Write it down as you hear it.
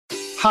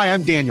Hi,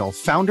 I'm Daniel,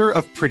 founder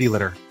of Pretty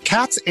Litter.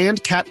 Cats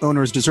and cat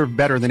owners deserve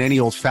better than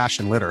any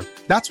old-fashioned litter.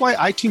 That's why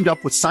I teamed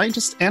up with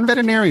scientists and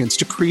veterinarians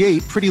to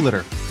create Pretty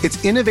Litter.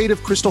 Its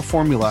innovative crystal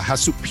formula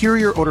has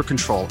superior odor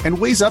control and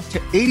weighs up to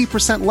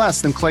 80%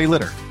 less than clay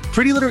litter.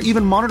 Pretty Litter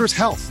even monitors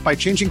health by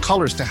changing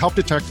colors to help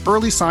detect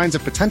early signs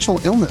of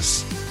potential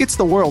illness. It's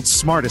the world's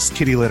smartest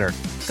kitty litter.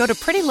 Go to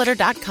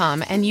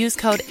prettylitter.com and use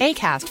code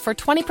ACAST for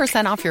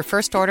 20% off your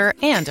first order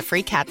and a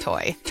free cat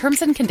toy.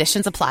 Terms and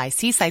conditions apply.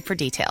 See site for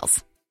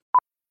details.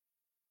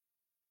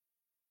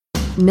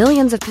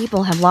 Millions of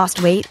people have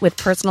lost weight with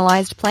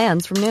personalized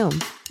plans from Noom.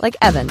 Like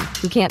Evan,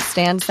 who can't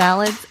stand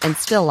salads and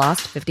still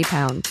lost 50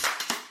 pounds.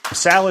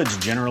 Salads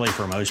generally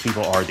for most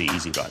people are the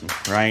easy button,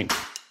 right?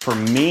 For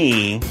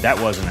me,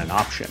 that wasn't an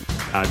option.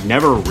 I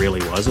never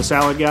really was a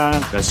salad guy.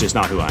 That's just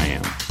not who I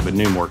am. But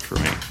Noom worked for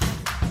me.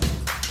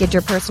 Get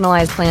your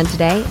personalized plan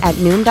today at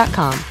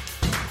Noom.com.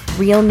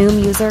 Real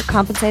Noom user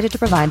compensated to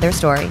provide their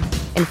story.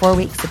 In 4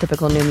 weeks, the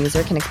typical Noom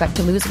user can expect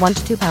to lose 1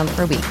 to 2 pounds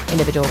per week.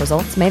 Individual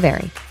results may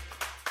vary.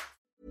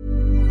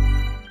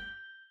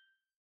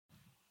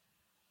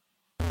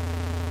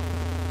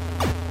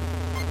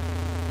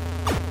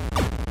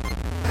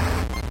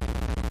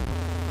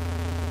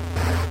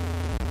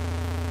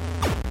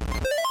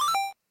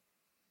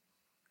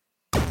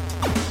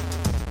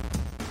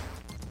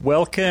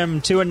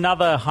 Welcome to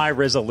another High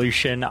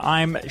Resolution.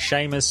 I'm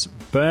Seamus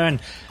Byrne.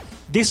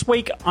 This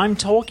week, I'm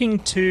talking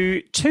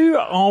to two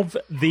of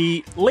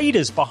the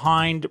leaders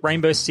behind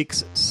Rainbow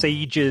Six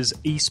Siege's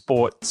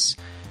esports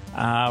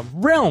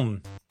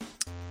realm.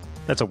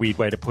 That's a weird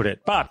way to put it,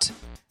 but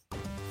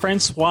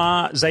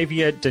Francois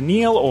Xavier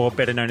Daniel, or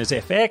better known as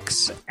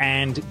FX,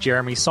 and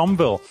Jeremy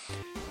Somerville.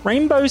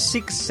 Rainbow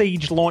Six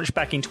Siege launched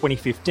back in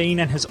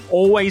 2015 and has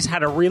always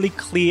had a really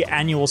clear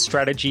annual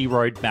strategy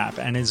roadmap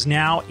and is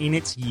now in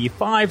its year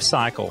 5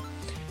 cycle.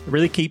 It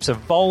really keeps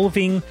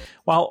evolving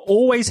while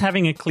always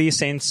having a clear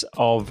sense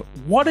of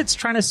what it's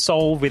trying to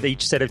solve with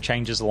each set of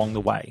changes along the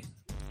way.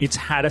 It's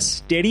had a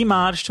steady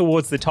march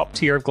towards the top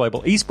tier of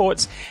global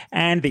esports,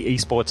 and the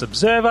Esports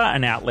Observer,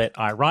 an outlet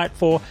I write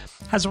for,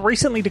 has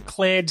recently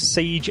declared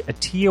Siege a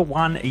Tier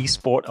 1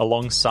 esport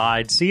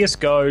alongside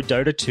CSGO,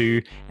 Dota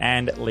 2,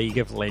 and League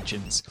of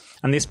Legends.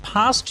 And this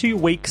past 2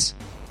 weeks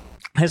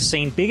has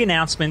seen big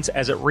announcements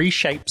as it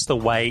reshapes the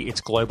way its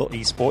global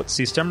esports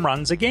system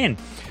runs again,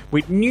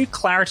 with new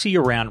clarity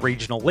around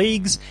regional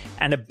leagues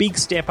and a big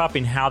step up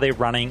in how they're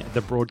running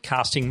the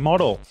broadcasting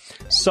model.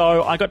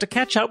 So I got to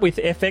catch up with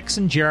FX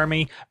and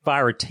Jeremy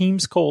via a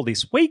Teams call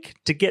this week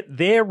to get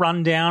their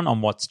rundown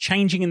on what's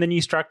changing in the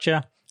new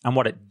structure and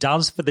what it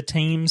does for the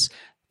teams,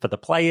 for the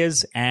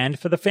players, and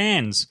for the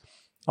fans.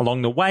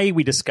 Along the way,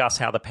 we discuss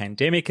how the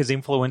pandemic has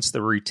influenced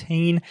the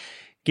routine,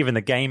 given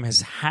the game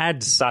has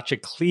had such a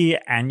clear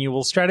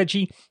annual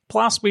strategy.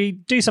 Plus, we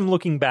do some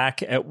looking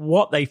back at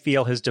what they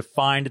feel has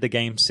defined the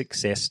game's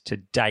success to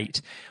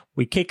date.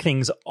 We kick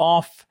things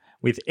off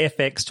with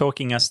FX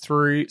talking us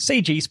through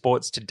Siege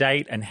Esports to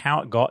date and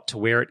how it got to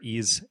where it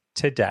is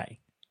today.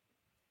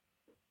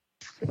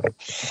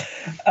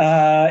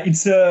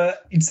 It's a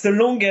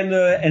long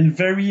and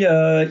very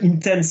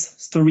intense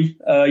story.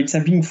 It's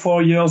been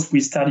 4 years. We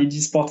started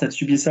esports at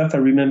Ubisoft. I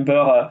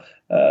remember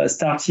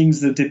starting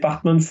the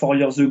department 4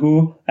 years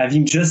ago,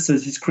 having just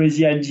this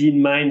crazy idea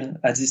in mind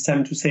at this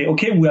time to say,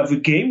 okay, we have a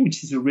game,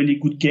 which is a really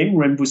good game,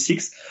 Rainbow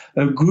Six,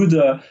 a good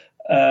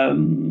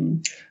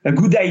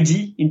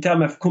idea in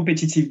terms of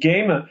competitive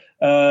game.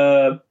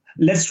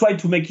 Let's try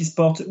to make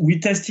esport. We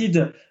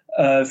tested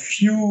a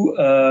few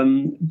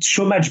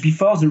show match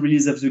before the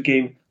release of the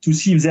game to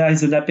see if there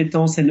is an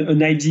appetence and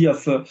an idea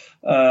of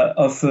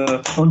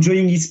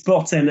enjoying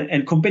esports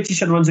and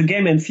competition around the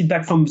game, and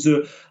feedback from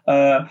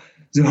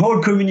the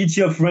whole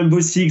community of Rainbow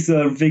Six,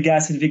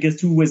 Vegas and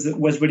Vegas 2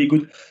 was really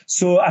good.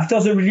 So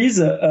after the release,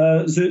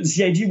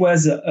 the idea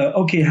was,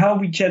 okay, how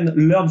we can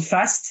learn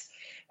fast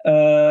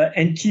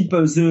and keep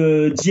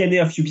the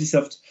DNA of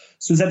Ubisoft.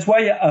 So that's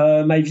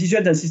why my vision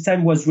at this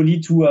time was really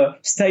to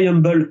stay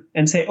humble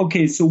and say,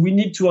 okay, so we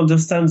need to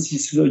understand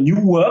this new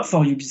world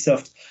for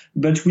Ubisoft,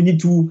 but we need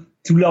to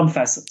learn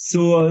fast.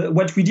 So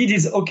what we did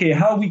is, okay,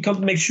 how we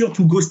can make sure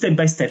to go step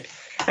by step.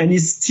 And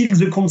it's still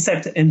the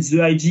concept and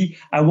the idea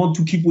I want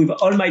to keep with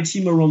all my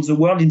team around the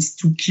world, is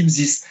to keep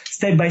this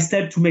step by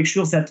step to make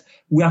sure that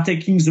we are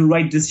taking the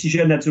right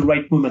decision at the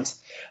right moment.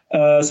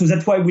 So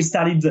that's why we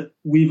started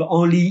with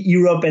only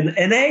Europe and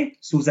NA.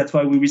 So that's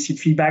why we received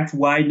feedback.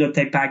 Why not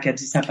APAC at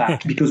this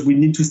APAC? Because we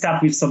need to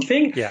start with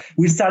something. Yeah.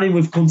 We started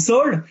with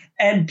console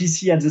and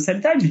PC at the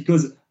same time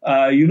because,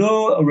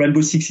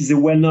 Rainbow Six is a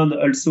well-known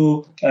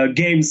also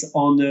games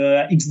on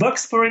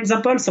Xbox, for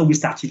example. So we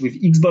started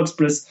with Xbox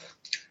plus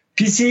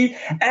PC,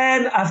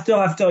 and after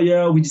a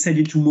year, we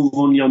decided to move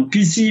only on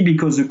PC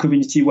because the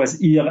community was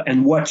here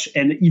and watch,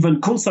 and even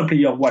console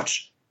player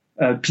watch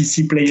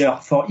PC player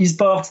for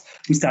esports.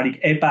 We started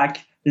APAC,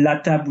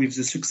 LATAM with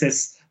the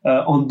success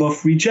on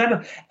both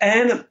regions.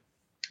 And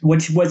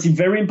what was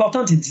very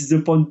important, it is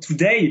the point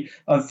today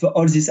of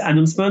all this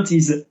announcement,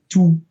 is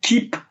to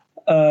keep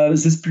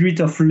the spirit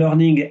of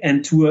learning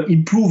and to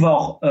improve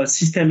our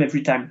system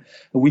every time.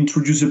 We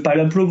introduce a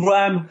pilot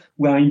program.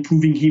 We are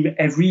improving him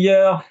every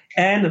year.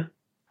 And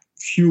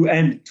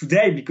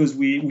today, because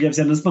we have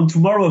the announcement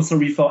tomorrow, for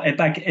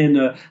APAC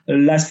and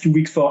last few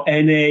weeks for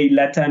NA,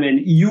 LATAM,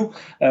 and EU,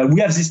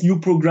 we have this new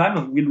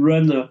program. We'll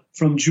run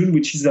from June,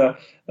 which is a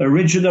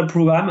regional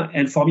program.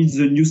 And for me, it's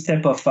a new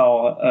step of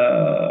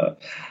our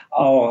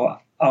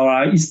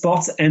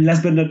esports. And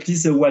last but not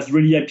least, I was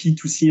really happy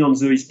to see on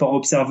the eSport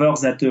Observer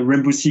that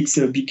Rainbow Six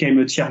became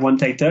a tier 1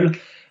 title.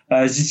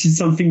 This is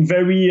something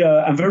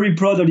I'm very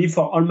proud of it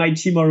for all my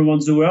team all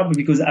around the world,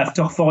 because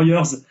after 4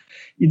 years,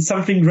 it's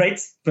something great.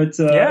 But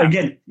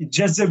again, it's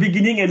just the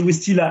beginning and we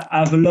still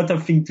have a lot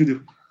of things to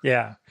do.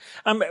 Yeah.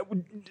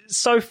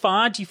 So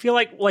far, do you feel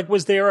like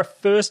was there a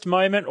first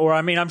moment, or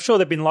I mean, I'm sure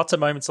there've been lots of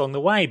moments along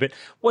the way, but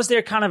was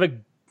there kind of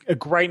a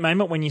great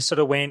moment when you sort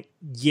of went,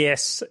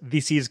 yes,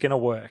 this is going to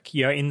work,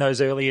 in those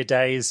earlier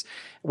days,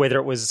 whether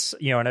it was,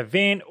 an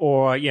event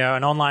or,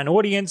 an online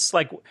audience?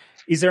 Like,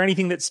 is there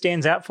anything that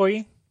stands out for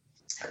you?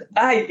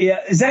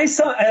 There is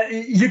some,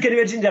 you can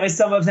imagine there is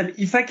some of them.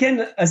 If I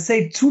can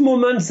say two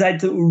moments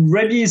that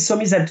really saw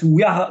me that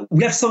we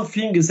have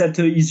something that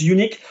is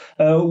unique,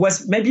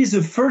 was maybe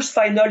the first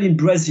final in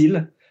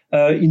Brazil,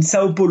 in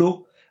Sao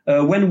Paulo,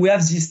 when we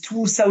have these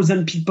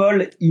 2,000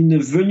 people in a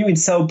venue in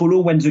Sao Paulo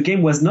when the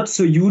game was not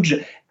so huge.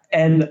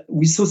 And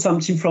we saw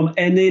something from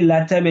NA,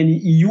 LATAM, and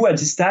EU at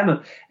this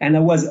time. And I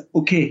was,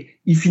 okay,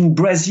 if in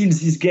Brazil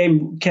this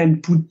game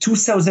can put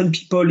 2,000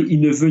 people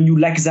in a venue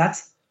like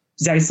that,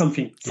 there is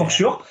something for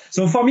sure.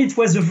 So for me, it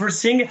was the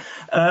first thing.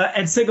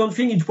 And second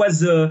thing, it was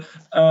the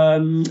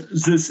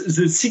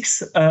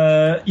sixth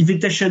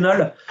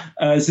invitational,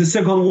 the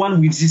second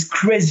one with this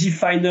crazy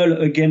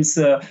final against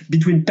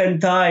between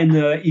Penta and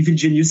Evil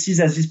Geniuses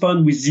at this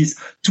point, with this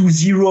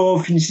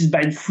 2-0 finishes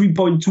by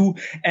 3.2,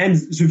 and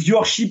the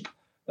viewership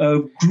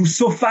grew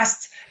so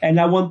fast. And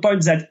at one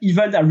point that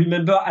even I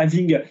remember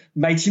having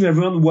my team,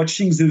 everyone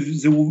watching the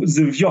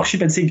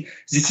viewership and saying,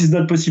 this is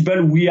not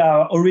possible. We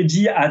are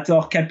already at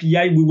our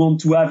KPI we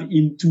want to have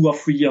in 2 or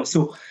 3 years.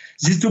 So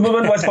this two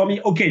moment was for me,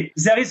 okay,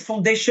 there is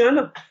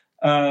foundation,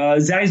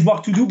 there is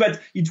work to do, but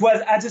it was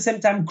at the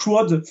same time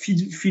crowd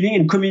feeling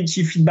and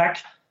community feedback.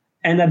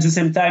 And at the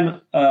same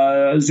time,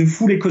 the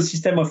full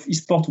ecosystem of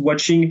esports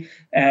watching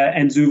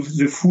and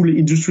the full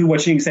industry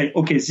watching, saying,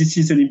 okay, this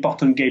is an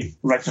important game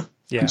right now.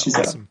 Yeah,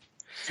 awesome.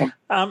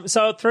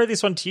 So I'll throw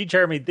this one to you,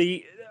 Jeremy.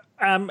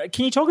 Can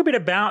you talk a bit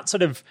about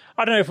sort of,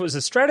 I don't know if it was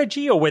a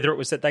strategy or whether it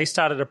was that they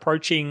started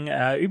approaching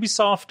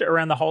Ubisoft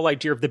around the whole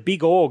idea of the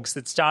big orgs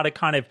that started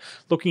kind of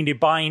looking to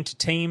buy into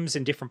teams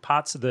in different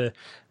parts of the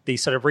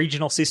sort of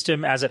regional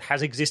system as it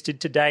has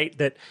existed to date,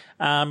 that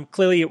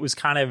clearly it was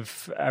kind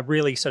of a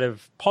really sort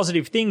of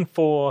positive thing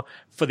for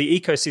the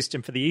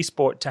ecosystem, for the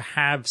esport, to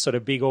have sort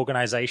of big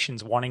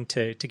organizations wanting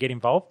to get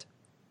involved?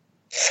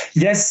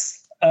 Yes.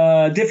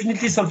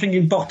 Definitely something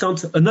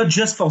important, not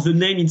just for the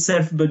name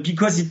itself, but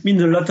because it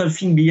means a lot of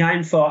things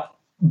behind for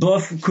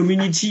both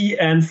community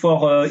and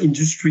for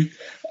industry.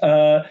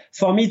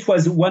 For me, it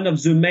was one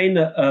of the main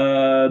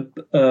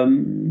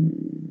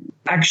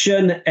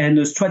action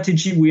and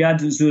strategy we had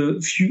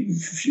the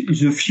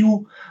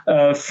few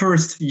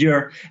first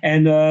year.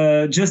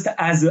 And just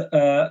as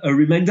a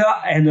reminder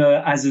and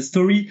as a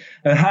story,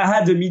 I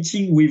had a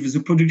meeting with the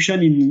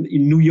production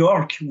in New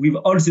York with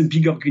all the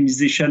big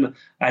organization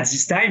at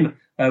this time.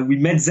 We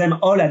met them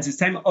all at this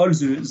time, all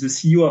the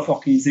CEO of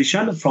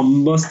organization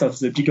from most of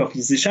the big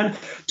organization,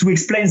 to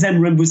explain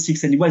them Rainbow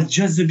Six. And it was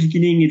just the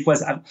beginning. It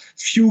was a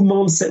few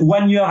months,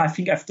 1 year, I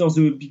think, after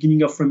the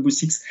beginning of Rainbow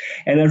Six.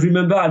 And I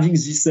remember having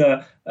this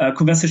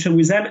conversation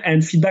with them,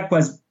 and feedback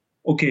was,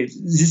 okay,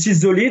 this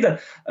is the lead.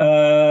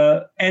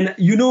 And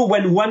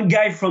when one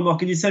guy from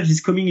organization is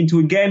coming into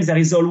a game, there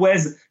is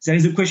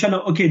a question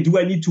of, okay, do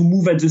I need to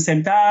move at the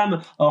same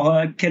time,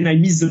 or can I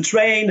miss the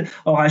train,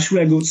 or should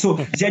I go? So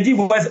the idea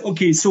was,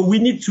 okay, so we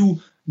need to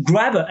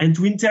grab and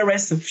to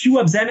interest a few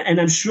of them. And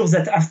I'm sure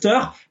that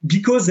after,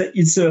 because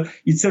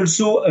it's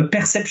also a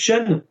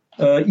perception,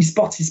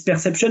 esports is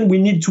perception, we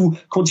need to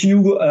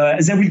continue,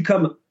 they will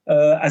come.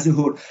 As a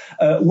whole.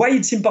 Why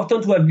it's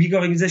important to have big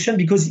organization?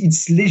 Because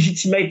it's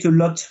legitimate a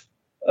lot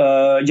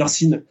your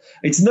scene.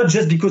 It's not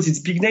just because it's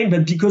big name,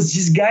 but because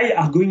these guys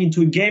are going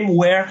into a game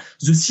where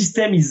the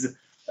system is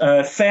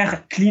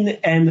clean,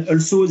 and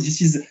also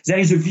there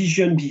is a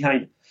vision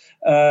behind.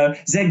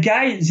 This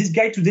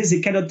guy today, they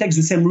cannot take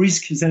the same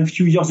risk than a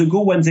few years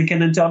ago when they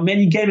can enter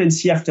many games and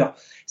see after.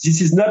 This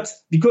is not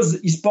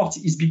because esports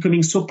is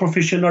becoming so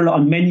professional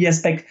on many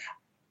aspects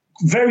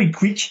very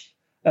quick.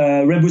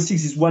 Rainbow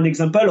Six is one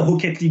example.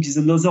 Rocket League is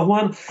another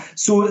one.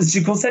 So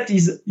the concept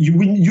is you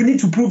need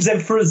to prove them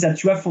first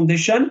that you have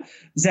foundation,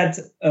 that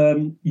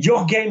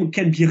your game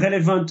can be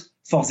relevant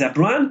for their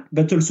brand,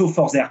 but also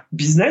for their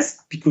business,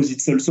 because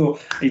it's also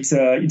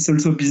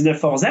business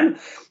for them.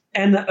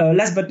 And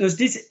last but not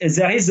least,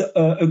 there is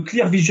a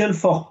clear vision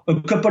for a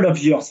couple of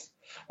years.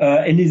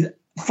 And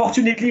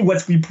fortunately,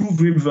 what we proved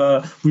with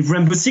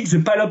Rainbow Six,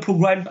 the pilot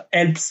program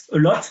helps a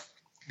lot.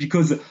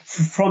 because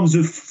from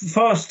the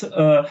first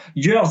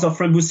years of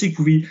Rainbow Six,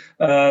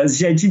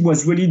 the idea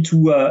was really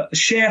to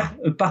share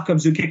a part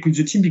of the cake with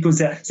the team because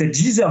they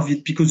deserve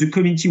it, because the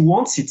community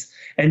wants it.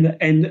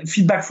 And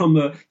feedback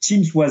from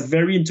teams was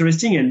very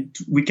interesting, and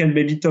we can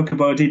maybe talk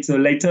about it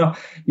later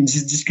in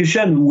this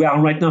discussion. We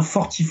are right now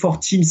 44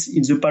 teams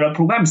in the pilot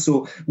program,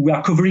 so we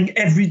are covering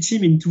every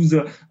team into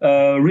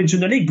the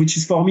regional league, which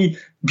is for me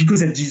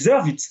because they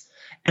deserve it.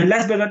 And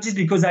last but not least,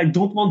 because I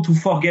don't want to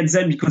forget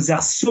them, because they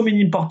are so many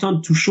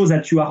important to show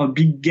that you are a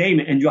big game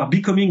and you are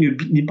becoming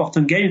an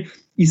important game,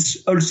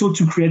 is also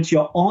to create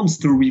your own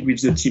story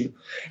with the team.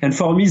 And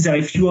for me, there are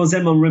a few of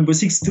them on Rainbow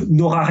Six,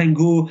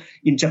 Norarengo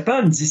in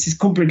Japan. This is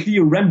completely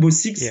a Rainbow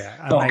Six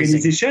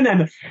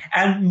organization.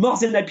 And more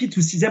than happy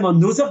to see them on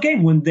another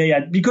game one day,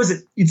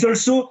 because it's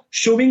also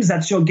showing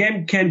that your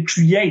game can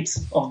create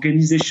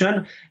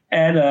organization.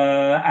 And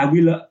I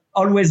will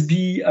always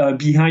be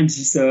behind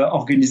this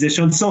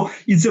organization. So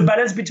it's a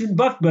balance between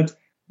both, but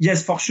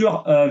yes, for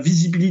sure,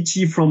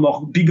 visibility from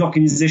a big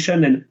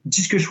organization and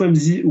discussion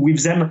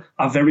with them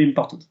are very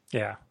important.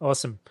 Yeah,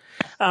 awesome.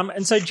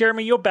 And so,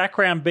 Jeremy, your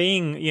background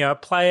being, a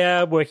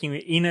player working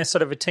in a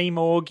sort of a team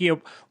org,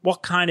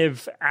 what kind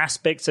of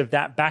aspects of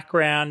that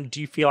background do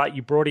you feel like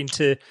you brought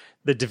into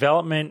the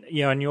development,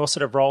 and your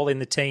sort of role in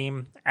the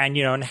team, and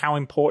and how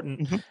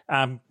important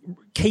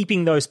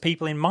keeping those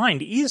people in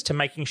mind is to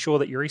making sure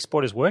that your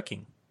esport is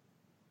working?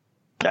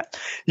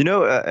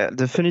 Yeah,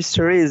 the funny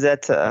story is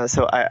that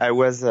so I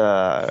was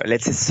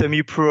let's say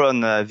semi-pro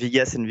on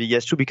Vegas and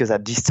Vegas 2, because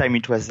at this time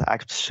it was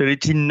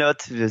absolutely not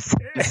the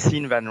same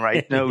scene than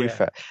right now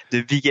with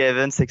the big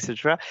events,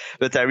 etc.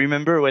 But I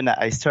remember when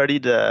I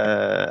started,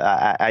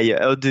 I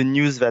heard the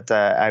news that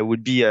I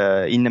would be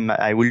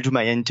I will do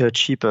my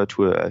internship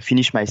to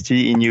finish my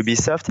study in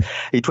Ubisoft.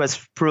 It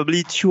was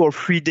probably 2 or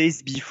 3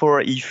 days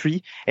before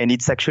E3, and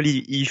it's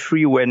actually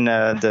E3 when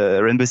the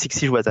Rainbow Six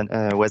Siege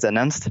was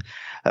announced.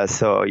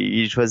 So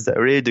it was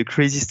really the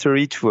crazy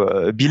story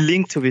to be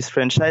linked to this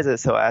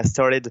franchise. So I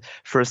started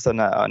first on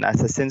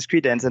Assassin's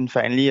Creed, and then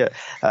finally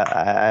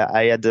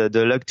I had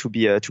the luck to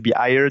be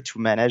hired to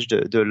manage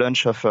the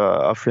launch of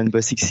Rainbow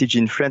Six Siege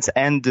in France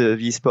and the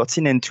esports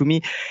scene. And to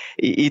me,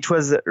 it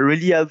was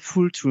really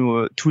helpful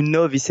to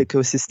know this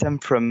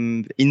ecosystem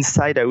from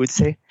inside, I would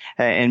say,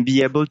 and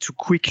be able to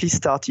quickly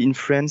start in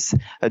France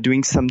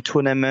doing some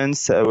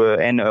tournaments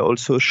and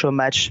also show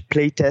match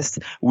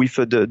playtest with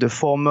the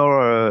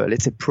former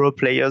let's say pro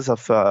players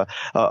of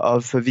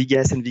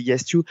Vegas and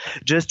Vegas 2,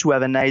 just to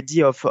have an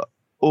idea of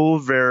how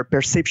their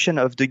perception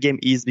of the game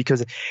is,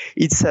 because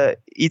it's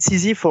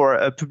easy for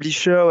a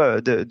publisher,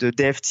 the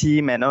dev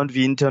team and all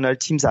the internal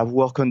teams have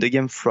worked on the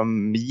game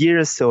from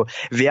years, so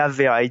they have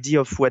their idea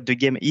of what the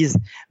game is.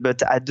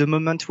 But at the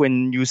moment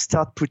when you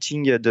start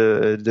putting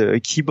the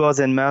keyboards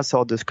and mouse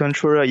or the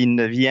controller in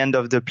the hand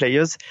of the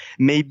players,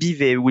 maybe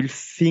they will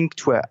think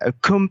to a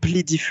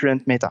completely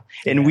different meta,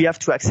 and we have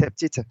to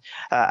accept it.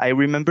 I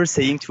remember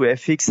saying to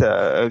FX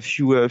a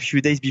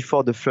few days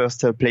before the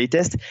first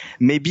playtest,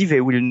 maybe they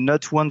will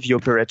not want the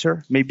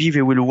operator, maybe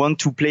they will want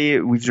to play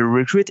with the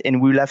recruit, and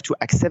we'll have to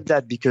accept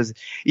that, because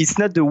it's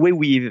not the way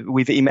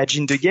we've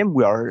imagined the game.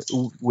 We are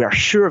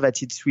sure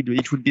that it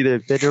will be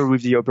better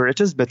with the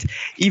operators, but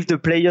if the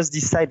players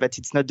decide that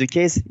it's not the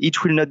case,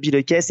 it will not be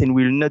the case, and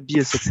will not be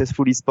a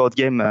successful esport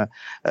game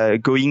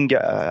going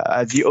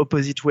the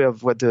opposite way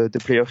of what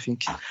the player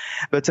thinks.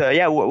 But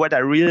what I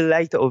really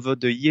liked over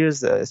the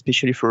years,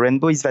 especially for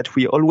Rainbow, is that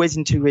we always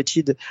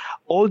integrated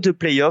all the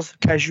players,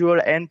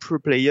 casual and pro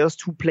players,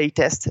 to play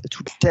test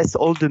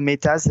all the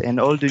metas and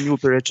all the new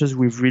operators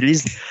we've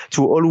released,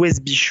 to always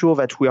be sure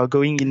that we are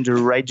going in the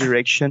right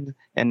direction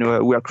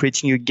and we are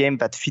creating a game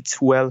that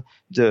fits well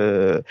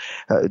the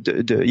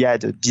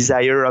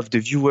desire of the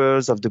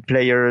viewers, of the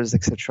players,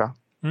 etc.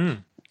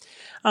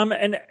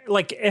 And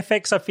like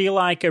FX, I feel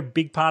like a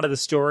big part of the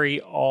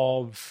story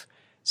of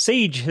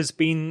Siege has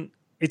been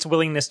its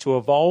willingness to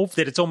evolve,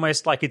 that it's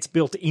almost like it's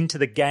built into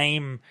the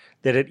game,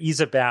 that it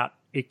is about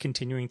it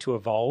continuing to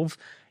evolve.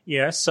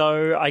 Yeah,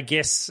 so I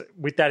guess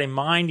with that in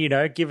mind,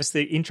 give us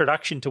the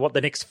introduction to what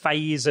the next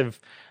phase of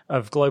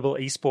global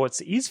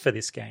esports is for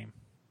this game.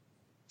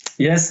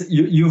 Yes,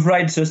 you're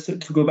right. Just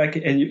to go back,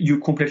 and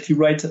you're completely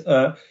right.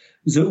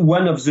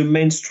 One of the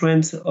main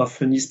strengths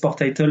of an esport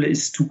title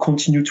is to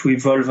continue to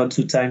evolve at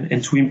the time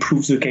and to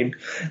improve the game.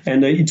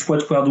 And it's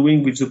what we are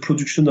doing with the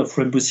production of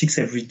Rainbow Six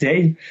every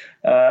day,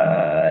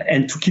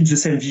 and to keep the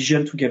same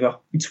vision together.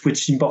 It's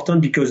pretty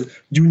important, because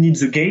you need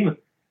the game,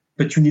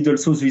 but you need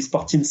also the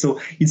esport team.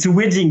 So it's a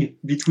wedding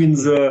between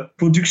the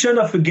production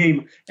of a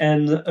game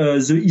and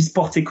the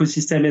esport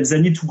ecosystem, and they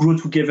need to grow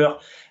together.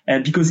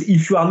 Because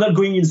if you are not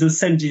going in the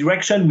same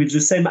direction with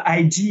the same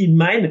idea in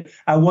mind,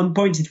 at one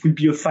point it will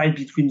be a fight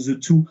between the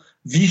two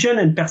vision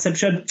and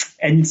perception,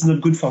 and it's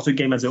not good for the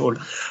game as a whole.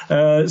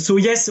 So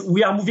yes,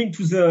 we are moving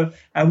to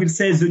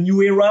the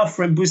new era of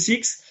Rainbow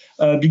Six.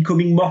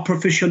 becoming more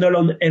professional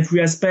on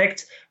every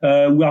aspect.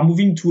 We are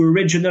moving to a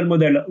regional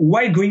model.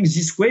 Why going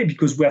this way?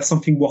 Because we have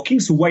something working.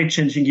 So why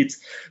changing it?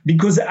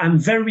 Because I'm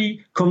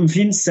very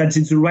convinced that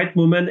it's the right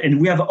moment,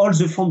 and we have all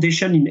the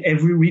foundation in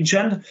every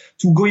region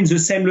to go in the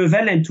same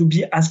level and to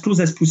be as close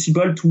as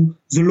possible to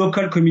the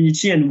local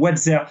community and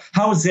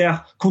how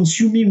they're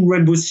consuming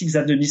Rainbow Six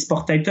as an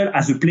esport title,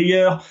 as a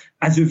player,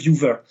 as a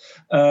viewer.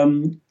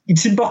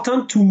 It's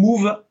important to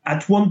move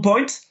at one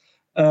point,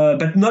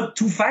 but not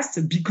too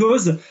fast,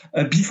 because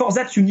before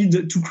that you need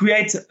to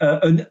create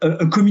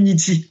a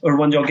community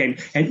around your game.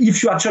 And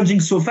if you are changing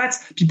so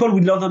fast, people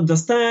will not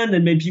understand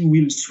and maybe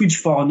will switch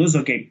for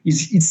another game.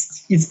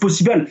 It's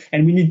possible,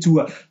 and we need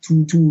to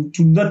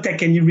not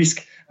take any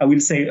risk, I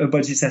will say,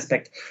 about this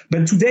aspect.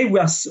 But today we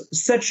are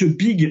such a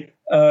big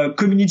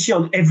community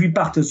on every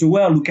part of the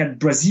world. Look at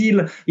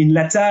Brazil, in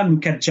LATAM,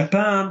 look at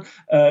Japan,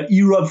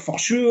 Europe for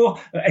sure,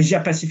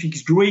 Asia Pacific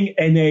is growing,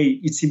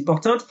 NA, it's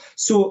important.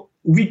 So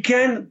we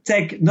can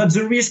take not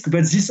the risk,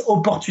 but this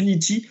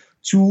opportunity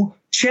to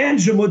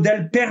change the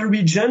model per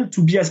region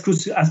to be as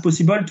close as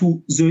possible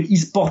to the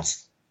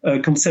esports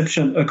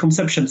conception of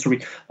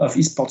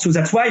esports. So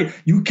that's why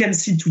you can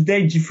see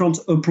today different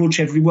approach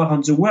everywhere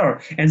on the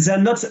world, and they're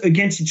not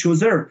against each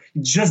other.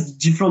 It's just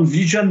different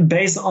vision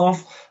based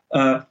off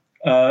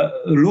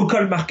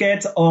local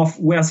market of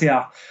where they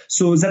are.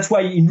 So that's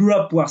why in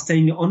Europe we are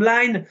staying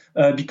online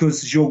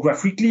because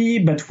geographically,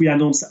 but we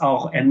announced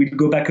and we'll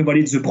go back about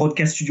it, the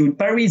broadcast studio in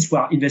Paris. We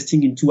are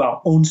investing into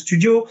our own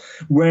studio,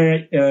 where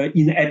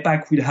in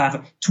APAC we'll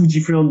have two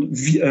different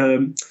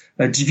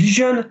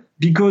division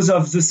because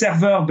of the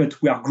server, but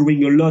we are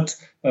growing a lot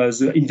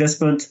the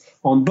investment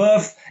on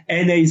both.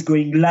 NA is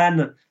going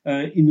LAN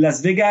in Las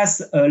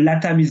Vegas.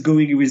 LATAM is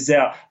going with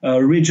their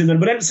regional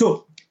model.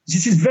 So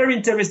this is very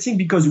interesting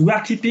because we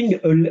are keeping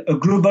a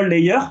global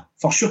layer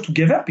for sure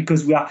together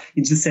because we are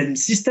in the same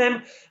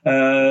system.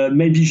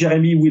 Maybe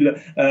Jeremy will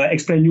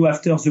explain you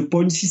after the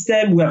point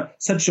system. We have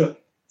such a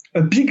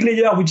big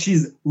layer, which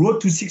is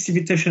Road to Six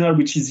Invitational,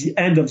 which is the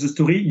end of the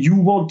story. You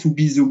want to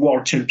be the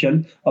world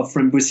champion of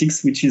Rainbow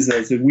Six, which is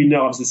the winner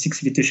of the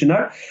Six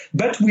Invitational.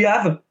 But we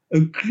have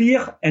a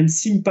clear and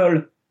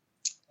simple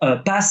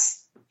path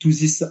to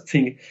this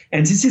thing.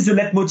 And this is the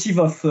leitmotif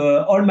of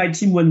all my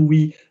team when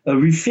we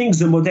rethink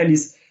the model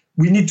is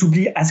we need to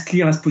be as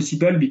clear as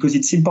possible because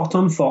it's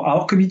important for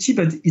our community,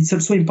 but it's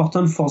also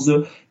important for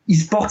the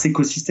esports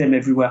ecosystem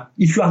everywhere.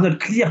 If you are not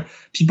clear,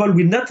 people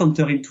will not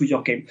enter into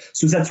your game.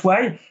 So that's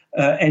why,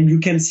 and you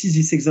can see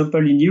this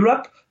example in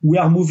Europe, we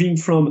are moving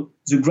from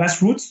the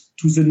grassroots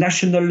to the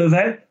national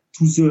level,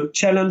 to the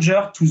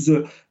challenger, to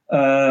the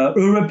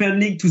European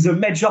League, to the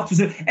major,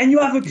 and you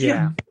have a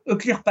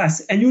clear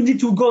path, and you need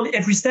to go on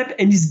every step,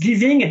 and it's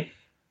giving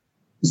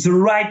the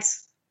right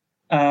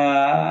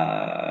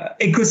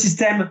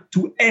ecosystem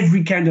to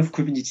every kind of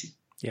community,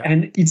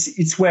 and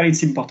it's where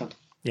it's important.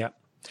 Yeah.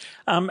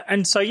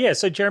 And so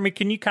Jeremy,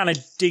 can you kind of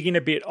dig in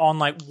a bit on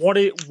like what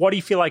do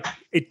you feel like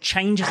it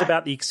changes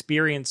about the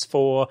experience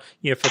for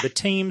the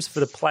teams, for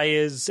the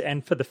players,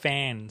 and for the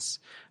fans?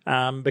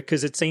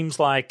 Because it seems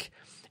like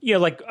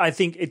I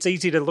think it's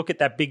easy to look at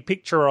that big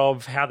picture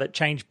of how that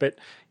changed, but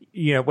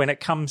when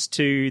it comes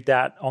to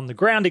that on the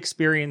ground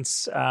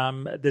experience,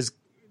 there's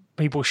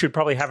people should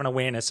probably have an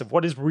awareness of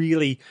what is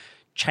really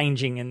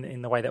changing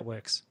in the way that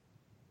works.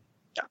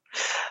 Yeah,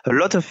 a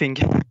lot of things.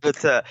 But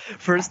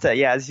first,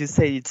 as you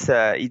say, it's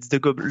the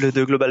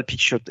global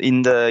picture.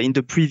 In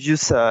the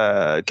previous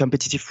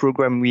competitive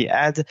program we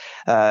had,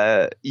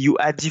 you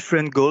had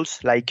different goals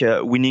like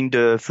winning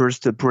the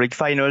first Pro League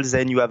finals,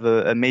 then you have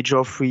a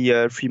major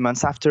 3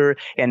 months after,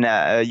 and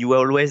you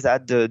always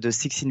had the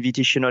Six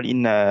Invitational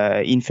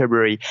in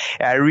February.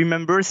 I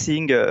remember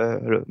seeing a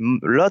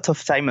lot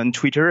of time on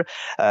Twitter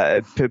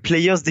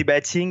players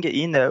debating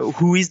in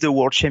who is the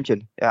world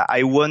champion.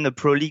 I won a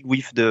Pro League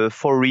with the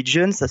 4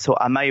 regions, so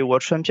am I a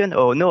world champion?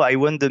 Oh no, I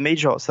won the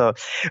major. So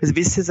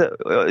this is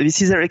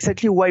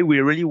exactly why we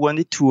really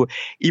wanted to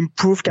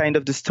improve kind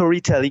of the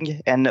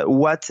storytelling and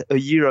what a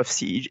year of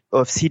Siege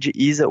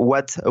is,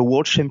 what a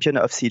world champion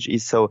of Siege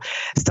is. So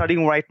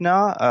starting right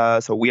now,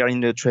 so we are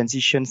in the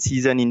transition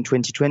season in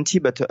 2020,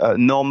 but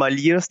normal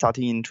year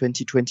starting in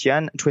 2020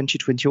 and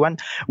 2021,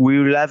 we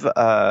will have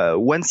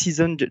one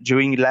season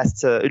during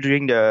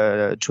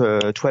the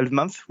 12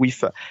 months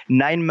with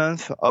 9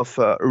 months of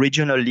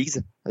regional leagues,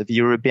 the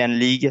European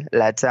League,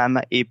 LATAM,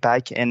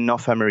 APAC, and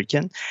North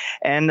American.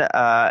 And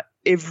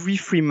every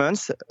 3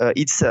 months,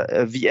 it's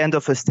the end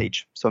of a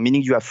stage. So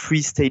meaning you have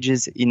 3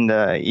 stages in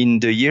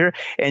the year,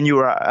 and you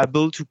are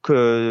able to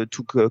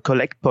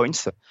collect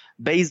points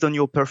based on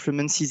your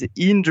performances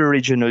in the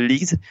regional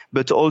leagues,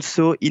 but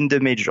also in the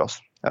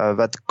majors.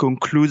 that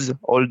concludes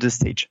all the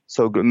stage.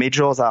 So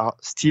majors are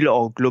still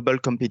our global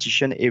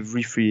competition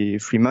every three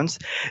months,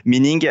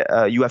 meaning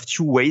you have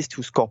two ways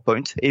to score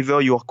points.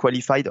 Either you are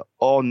qualified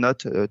or not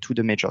to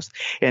the majors.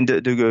 And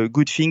the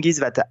good thing is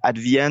that at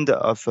the end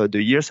of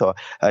the year, so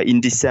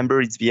in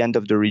December, it's the end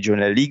of the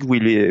regional league,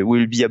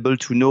 we'll be able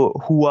to know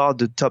who are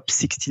the top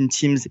 16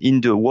 teams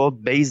in the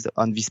world based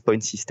on this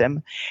point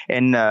system.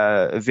 And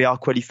they are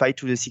qualified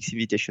to the Six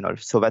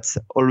Invitational. So that's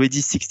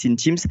already 16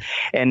 teams.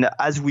 And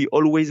as we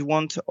always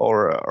want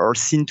our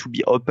scene to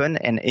be open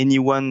and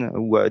anyone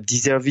who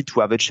deserves it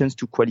to have a chance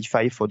to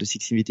qualify for the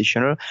Six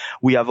Invitational,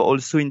 we have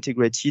also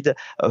integrated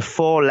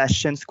 4 last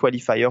chance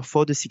qualifier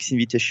for the Six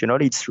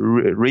Invitational. It's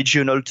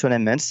regional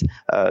tournaments,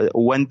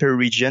 one per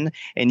region,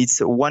 and it's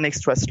one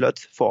extra slot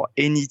for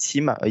any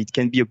team. It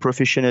can be a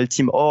professional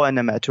team or an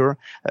amateur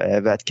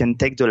that can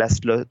take the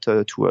last slot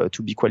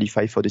to be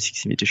qualified for the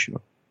Six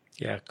Invitational.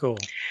 Yeah, cool.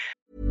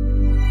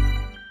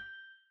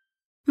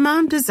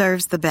 Mom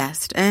deserves the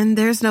best, and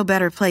there's no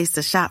better place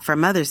to shop for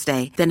Mother's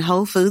Day than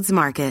Whole Foods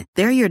Market.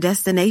 They're your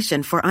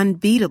destination for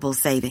unbeatable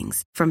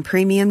savings, from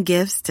premium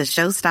gifts to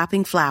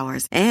show-stopping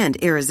flowers and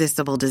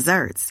irresistible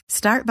desserts.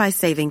 Start by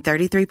saving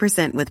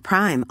 33% with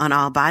Prime on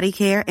all body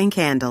care and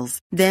candles.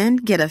 Then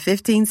get a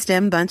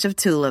 15-stem bunch of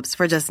tulips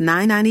for just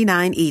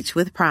 $9.99 each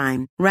with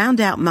Prime. Round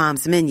out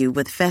Mom's menu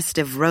with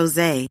festive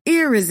rosé,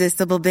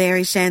 irresistible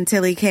berry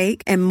chantilly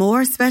cake, and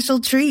more special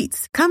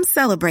treats. Come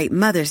celebrate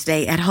Mother's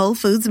Day at Whole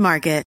Foods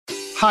Market.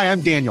 Hi, I'm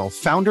Daniel,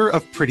 founder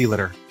of Pretty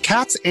Litter.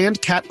 Cats and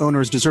cat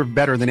owners deserve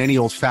better than any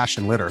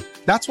old-fashioned litter.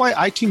 That's why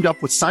I teamed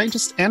up with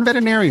scientists and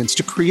veterinarians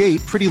to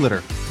create Pretty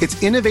Litter.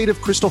 Its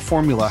innovative crystal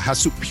formula has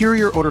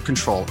superior odor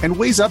control and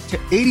weighs up to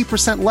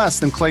 80% less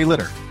than clay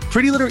litter.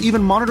 Pretty Litter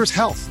even monitors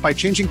health by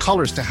changing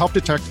colors to help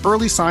detect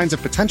early signs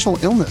of potential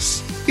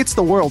illness. It's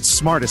the world's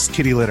smartest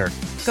kitty litter.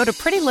 Go to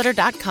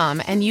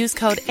prettylitter.com and use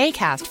code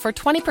ACAST for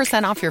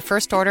 20% off your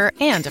first order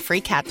and a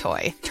free cat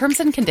toy. Terms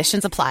and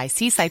conditions apply.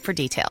 See site for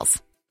details.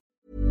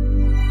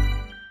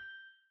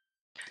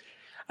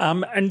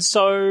 And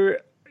so,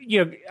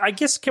 I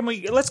guess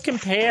let's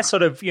compare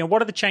sort of, what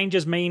do the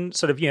changes mean?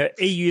 Sort of,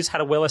 EU's had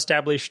a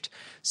well-established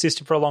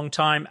system for a long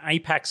time.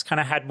 APAC's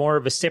kind of had more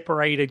of a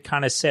separated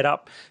kind of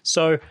setup.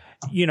 So,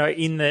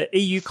 in the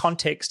EU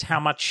context, how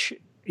much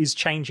is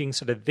changing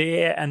sort of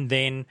there? And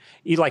then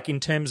like in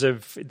terms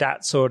of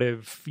that sort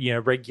of,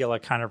 regular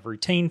kind of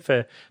routine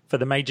for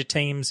the major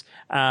teams,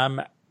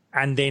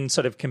 and then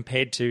sort of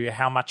compared to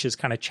how much is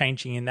kind of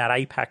changing in that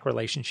APAC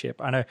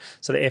relationship. I know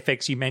sort of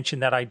FX, you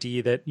mentioned that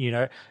idea that, we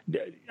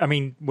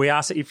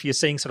asked if you're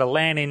seeing sort of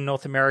LAN in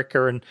North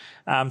America and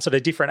sort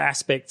of different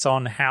aspects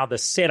on how the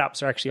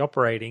setups are actually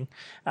operating.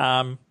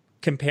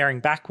 Comparing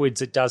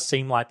backwards, it does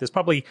seem like there's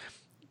probably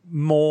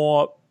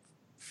more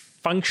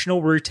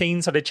functional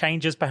routine sort of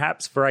changes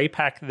perhaps for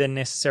APAC than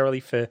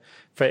necessarily for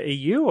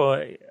EU,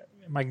 or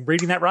am I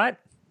reading that right?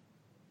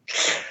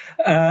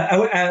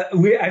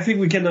 I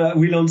think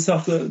we'll answer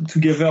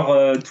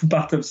together two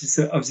parts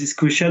of this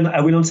question.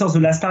 I will answer the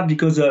last part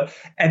because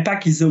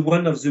APAC is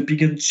one of the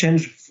biggest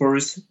change for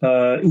us.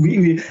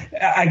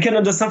 I can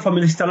understand from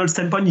an external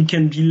standpoint it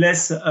can be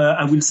less,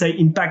 I will say,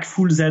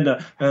 impactful than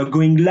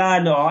going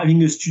LAN or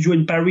having a studio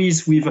in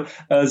Paris with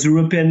the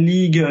European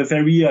League,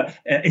 very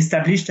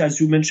established,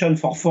 as you mentioned,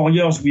 for 4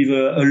 years with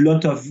a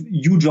lot of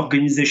huge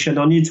organization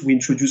on it. We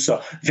introduced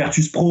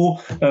Virtus Pro,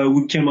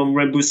 we came on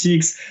Rainbow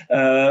Six.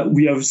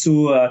 We also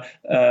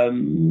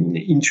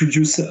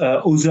introduced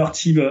other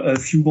team a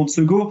few months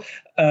ago.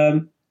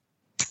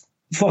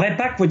 For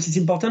APAC, what is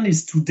important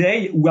is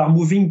today we are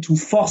moving to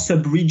 4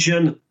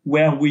 sub-regions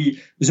where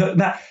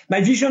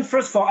my vision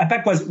first for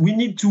APAC was we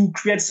need to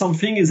create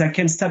something that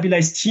can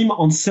stabilize team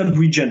on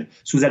sub-region.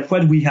 So that's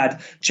what we had: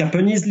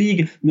 Japanese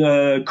league,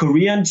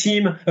 Korean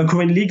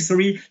league,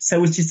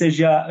 Southeast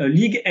Asia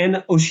league,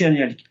 and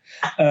Oceania league.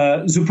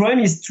 The problem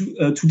is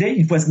today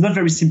it was not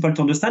very simple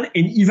to understand,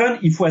 and even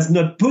if it was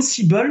not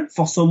possible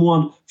for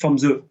someone from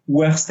the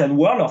Western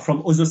world or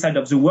from other side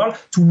of the world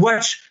to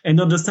watch and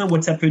understand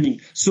what's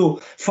happening. So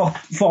for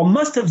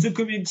most of the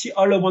community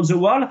all around the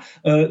world,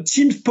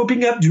 teams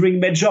popping up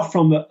during major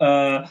from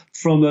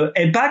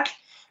APAC.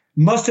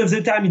 Most of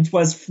the time it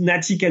was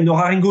Fnatic and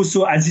Norarengo,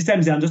 so at this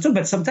time they understood,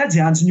 but sometimes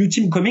there are new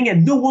team coming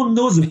and no one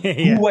knows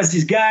who was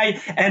this guy.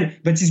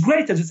 But it's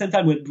great at the same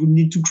time. We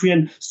need to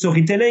create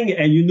storytelling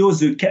and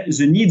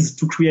the needs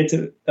to create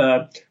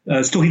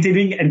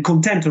storytelling and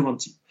content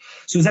around it.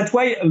 So that's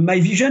why my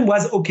vision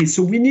was, okay,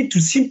 so we need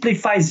to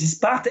simplify this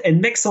part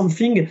and make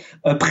something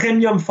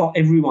premium for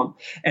everyone.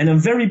 And I'm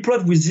very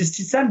proud with this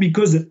system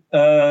because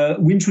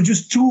we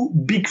introduced 2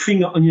 big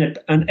things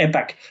on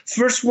APAC.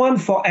 First one,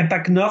 for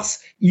APAC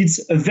North, it's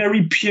a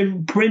very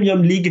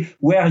premium league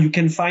where you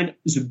can find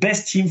the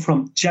best team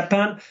from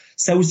Japan,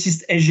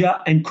 Southeast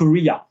Asia, and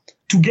Korea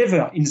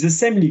together in the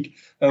same league.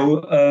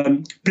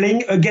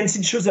 Playing against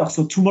each other.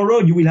 So tomorrow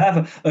you will have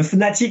a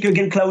Fnatic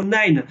against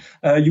Cloud9.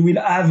 You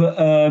will have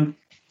a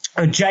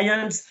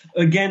Giants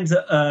against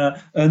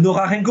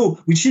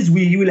Norarengo, which is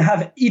we will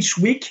have each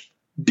week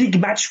big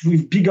match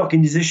with big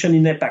organization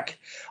in APAC.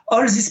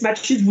 All these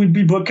matches will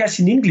be broadcast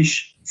in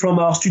English from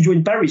our studio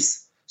in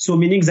Paris. So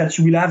meaning that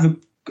you will have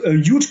a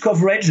huge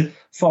coverage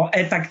for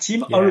APAC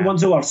team all around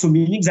the world. So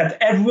meaning that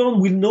everyone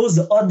will know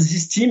of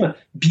this team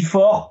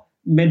before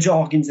major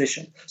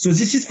organization. So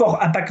this is for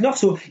APAC North.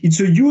 So it's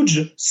a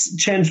huge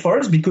change for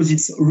us because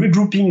it's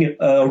regrouping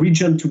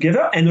region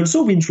together. And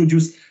also we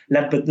introduce,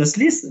 last but not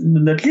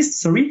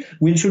least,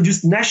 we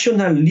introduced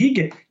National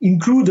League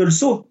include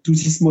also to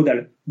this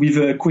model with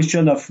a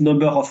question of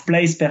number of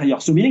plays per year.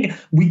 So meaning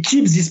we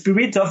keep the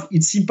spirit of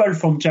it's simple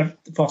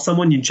for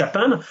someone in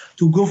Japan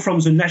to go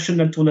from the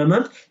national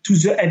tournament to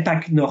the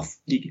APAC North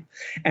League.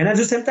 And at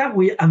the same time,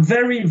 I'm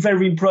very,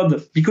 very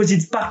proud because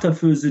it's part of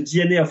the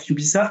DNA of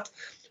Ubisoft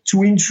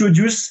to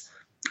introduce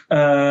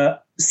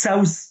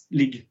South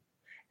League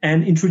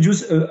and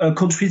introduce a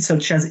country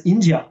such as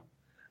India.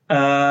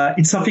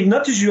 It's something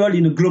not usual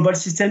in a global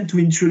system to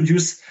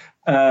introduce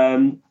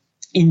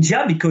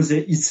India because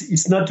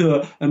it's not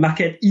a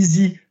market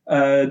easy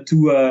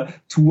to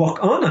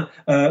work on.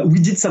 We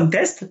did some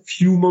tests a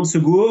few months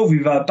ago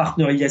with our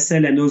partner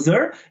ESL and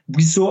other.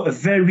 We saw a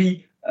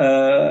very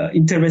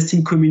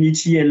interesting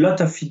community and a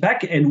lot of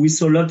feedback, and we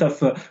saw a lot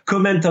of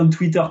comment on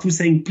Twitter too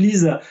saying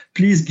please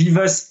give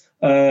us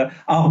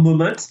our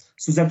moment.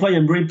 So that's why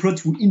I'm very proud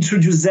to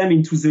introduce them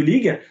into the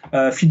league.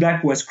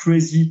 Feedback was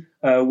crazy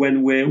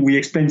when we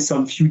explained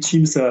some few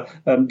teams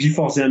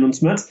before the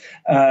announcement.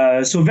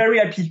 So very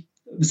happy.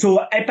 So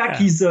APAC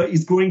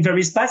is growing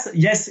very fast.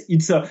 Yes,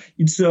 it's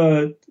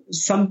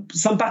some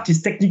part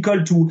is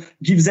technical to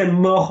give them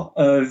more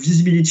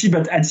visibility,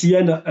 but at the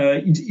end,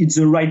 it's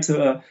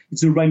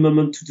the right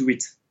moment to do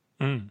it.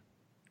 Mm.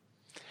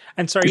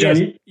 And sorry,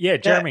 Jeremy?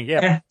 Jeremy,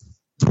 yeah.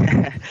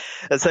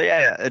 So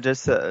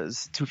just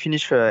to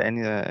finish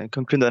and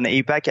conclude on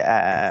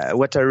APAC,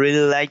 what I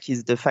really like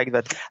is the fact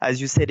that, as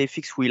you said,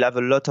 FX will have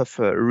a lot of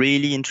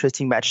really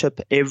interesting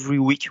matchup every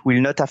week.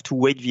 We'll not have to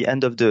wait the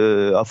end of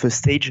a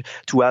stage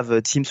to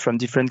have teams from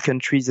different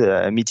countries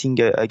meeting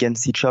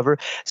against each other.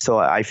 So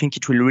I think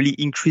it will really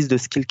increase the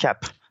skill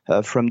cap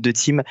from the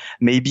team,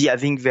 maybe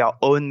having their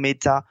own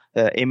meta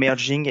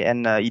emerging,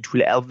 and it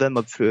will help them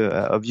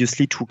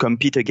obviously to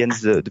compete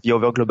against the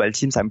other global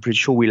teams. I'm pretty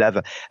sure we'll have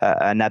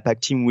an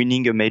APAC team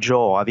winning a major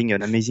or having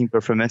an amazing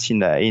performance in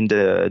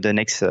the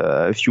next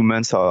few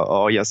months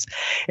or years.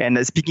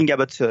 And speaking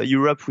about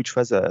Europe, which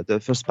was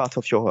the first part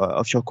of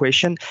your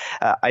question,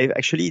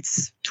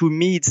 it's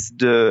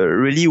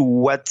really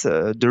what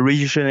the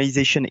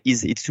regionalization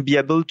is. It's to be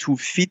able to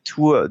fit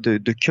to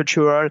the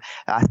cultural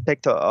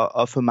aspect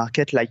of a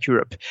market like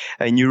Europe.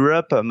 In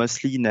Europe,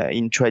 mostly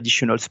in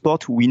traditional sport,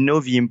 we know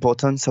the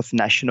importance of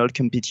national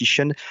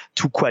competition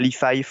to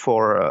qualify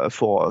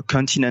for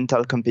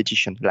continental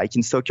competition, like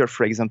in soccer,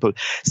 for example.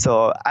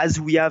 So as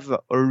we have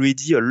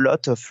already a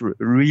lot of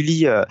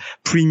really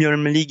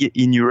premium league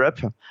in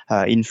Europe,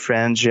 in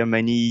France,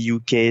 Germany,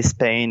 UK,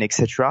 Spain,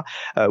 etc.,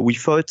 we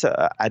thought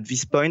at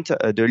this point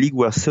the league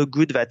was so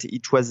good that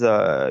it was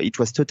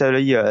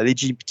totally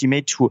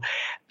legitimate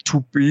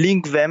to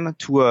link them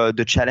to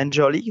the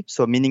Challenger League.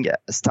 So meaning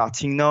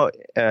starting now,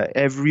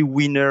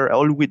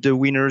 all with the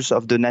winners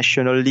of the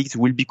national leagues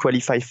will be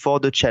qualified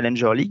for the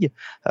Challenger League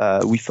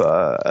with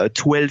a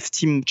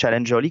 12-team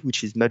Challenger League,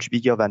 which is much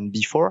bigger than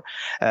before.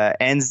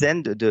 And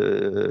then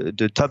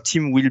the top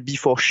team will be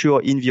for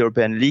sure in the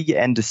European League,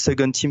 and the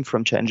second team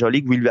from Challenger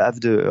League will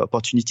have the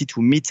opportunity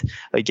to meet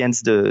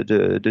against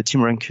the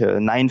team ranked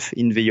 9th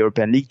in the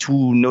European League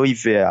to know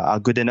if they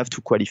are good enough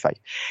to qualify.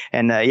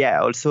 And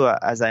also,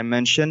 as I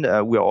mentioned,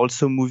 we are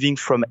also moving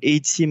from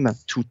 8 team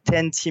to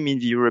 10 team in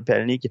the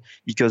European League,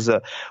 because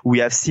we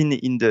have seen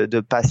in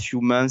the past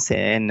few months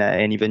and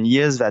even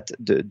years that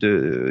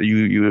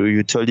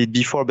you told it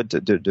before, but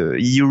the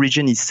EU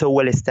region is so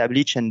well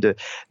established, and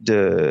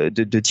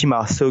the team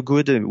are so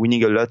good,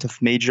 winning a lot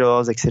of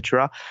majors,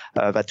 etc.,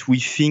 that we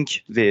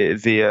think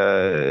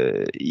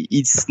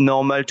it's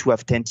normal to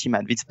have 10 team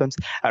at this point.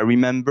 I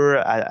remember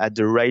at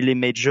the Raleigh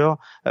Major,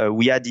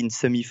 we had in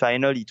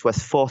semi-final, it was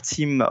 4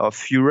 team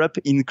of Europe,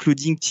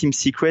 including Team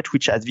Secret,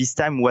 which at this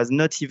time was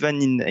not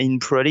even in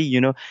Pro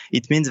League.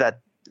 It means that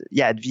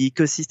the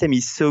ecosystem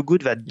is so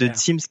good that the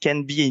teams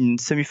can be in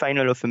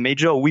semi-final of a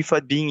major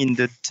without being in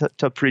the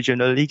top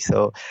regional league.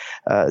 So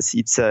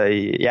it's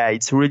a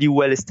really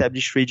well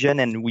established region,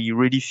 and we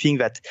really think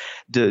that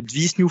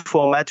this new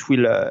format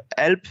will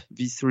help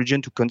this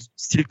region to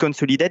still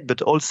consolidate,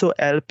 but also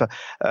help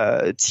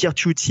tier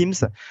 2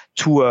 teams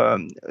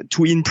to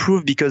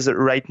improve, because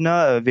right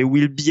now they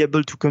will be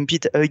able to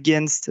compete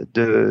against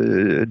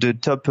the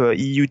top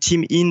EU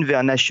team in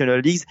their national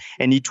leagues,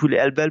 and it will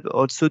help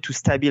also to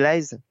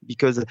stabilize,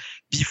 because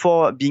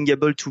before being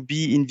able to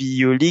be in the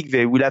EU league,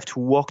 they will have to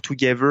work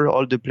together,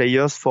 all the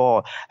players,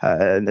 for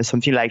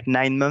something like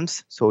 9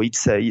 months. So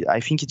I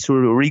think it's a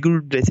really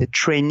good, let's say,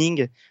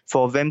 training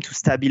for them to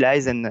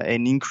stabilize and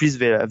increase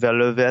their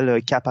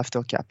level cap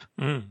after cap.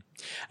 Mm.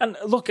 And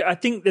look, I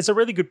think there's a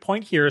really good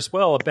point here as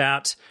well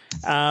about,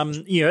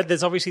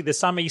 there's obviously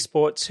some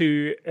esports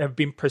who have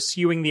been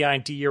pursuing the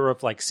idea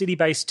of like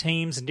city-based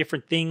teams and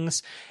different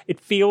things. It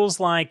feels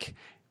like,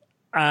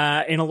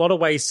 in a lot of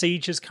ways,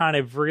 Siege has kind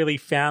of really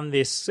found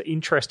this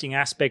interesting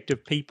aspect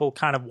of people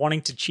kind of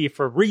wanting to cheer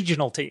for a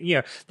regional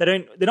team.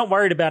 They're not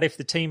worried about if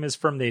the team is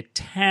from their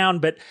town,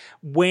 but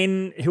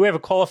when whoever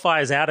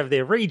qualifies out of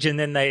their region,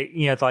 then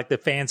they, like the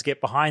fans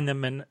get behind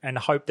them and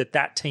hope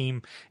that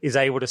team is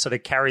able to sort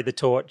of carry the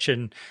torch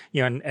and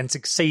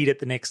succeed at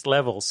the next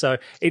level. So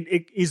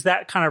it is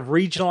that kind of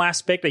regional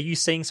aspect. Are you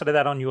seeing sort of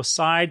that on your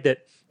side,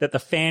 that the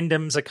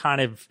fandoms are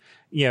kind of,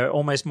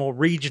 almost more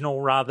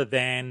regional rather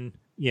than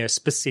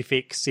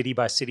specific city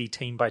by city,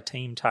 team by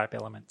team type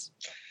elements?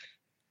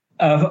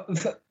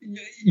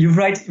 You're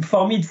right.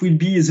 For me, it will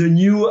be the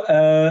new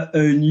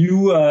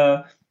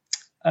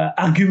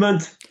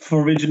argument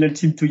for regional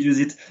team to use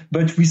it.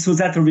 But we saw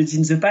that already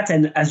in the past.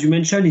 And as you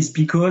mentioned, it's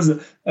because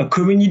a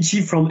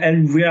community from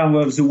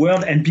everywhere of the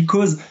world, and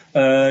because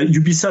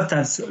Ubisoft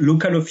has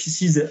local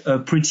offices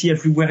pretty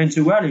everywhere in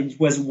the world. It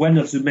was one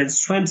of the main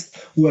strengths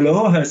who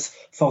allow us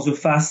for the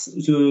past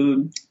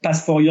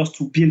 4 years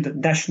to build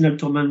national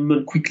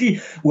tournament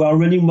quickly. We are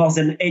running more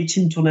than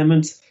 18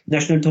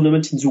 national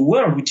tournaments in the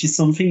world, which is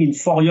something in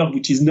 4 years,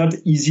 which is not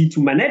easy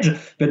to manage.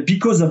 But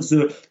because of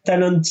the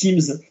talented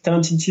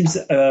teams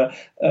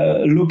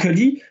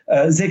locally,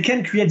 they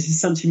can create this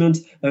sentiment.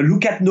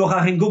 Look at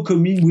Norarengo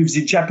coming with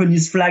the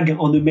Japanese flag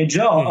on the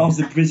major or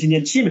the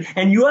Brazilian team,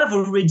 and you have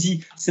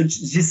already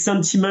these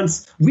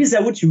sentiments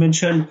without you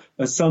mention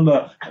some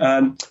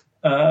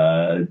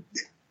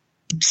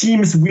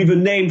teams with a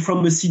name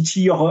from a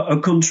city or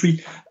a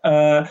country.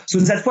 So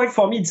that's why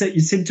for me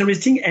it's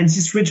interesting, and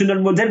this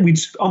regional model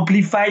which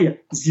amplify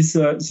this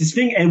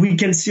thing, and we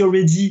can see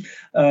already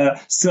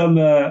some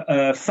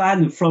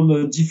fan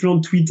from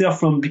different Twitter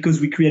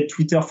because we create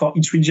Twitter for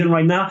each region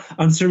right now,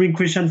 answering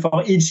question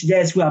for each.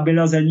 Yes, we are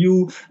better than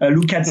you.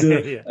 Look at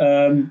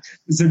the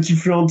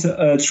different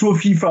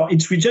trophy for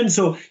each region.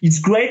 So it's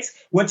great.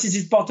 What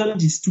is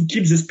important is to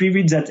keep the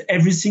spirit that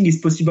everything is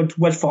possible to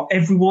watch for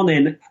everyone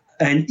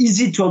and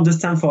easy to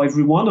understand for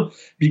everyone,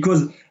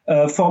 because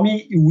for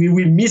me, we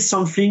will miss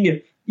something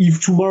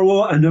if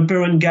tomorrow an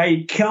apparent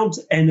guy can't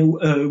and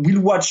will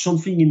watch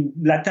something in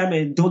LATAM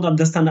and don't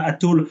understand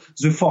at all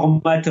the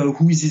format,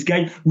 who is this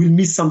guy, will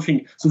miss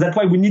something. So that's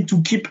why we need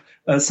to keep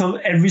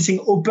everything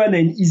open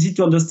and easy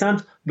to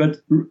understand, but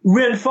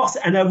reinforce,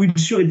 and I will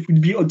sure it will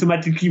be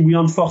automatically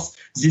reinforce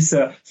this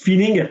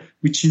feeling,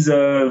 which is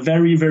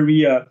very,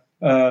 very,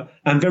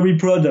 I'm very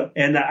proud,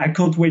 and I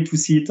can't wait to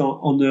see it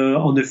on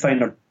the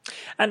final.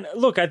 And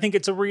look, I think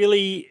it's a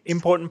really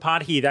important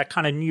part here, that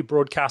kind of new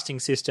broadcasting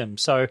system.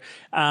 So,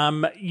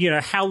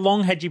 how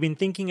long had you been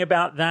thinking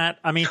about that?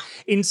 I mean,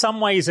 in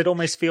some ways, it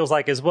almost feels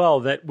like as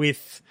well that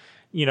with,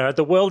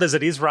 the world as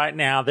it is right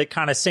now, that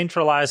kind of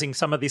centralizing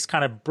some of this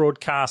kind of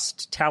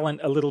broadcast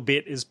talent a little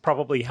bit is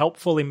probably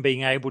helpful in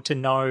being able to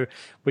know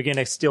we're going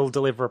to still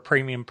deliver a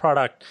premium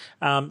product.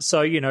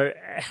 So,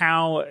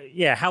 how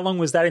long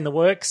was that in the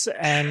works,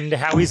 and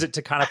how is it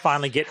to kind of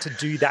finally get to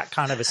do that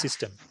kind of a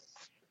system?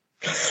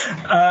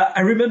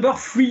 I remember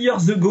 3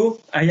 years ago,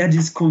 I had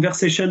this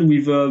conversation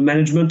with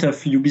management of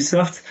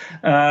Ubisoft,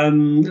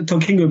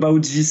 talking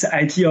about this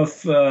idea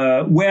of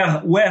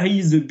where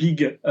is the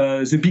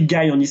big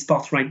guy on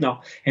esports right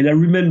now. And I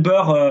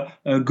remember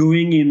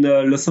going in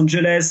Los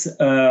Angeles,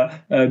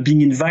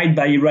 being invited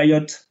by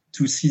Riot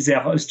to see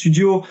their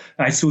studio.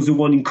 I saw the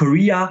one in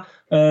Korea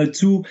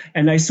too,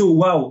 and I saw,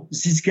 wow,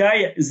 this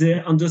guy,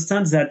 they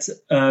understand that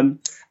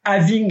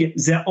having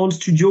their own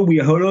studio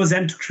will allow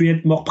them to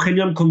create more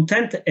premium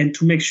content and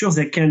to make sure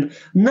they can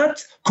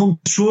not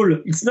control.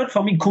 It's not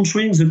for me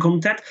controlling the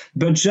content,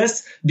 but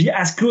just be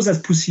as close as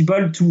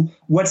possible to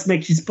what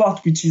makes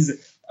esports, which is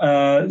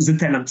the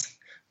talent.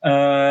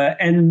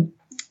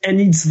 And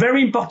it's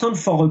very important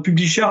for a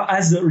publisher,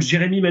 as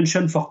Jeremy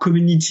mentioned, for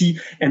community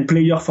and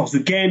player for the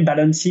game,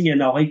 balancing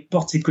and our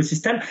esports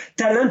ecosystem.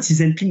 Talent is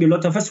helping a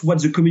lot of us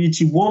what the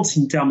community wants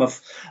in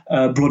terms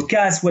of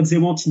broadcast, what they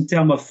want in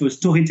terms of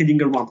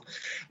storytelling around.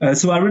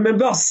 So I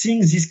remember seeing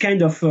this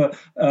kind of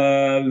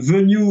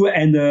venue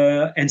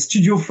and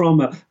studio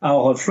from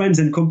our friends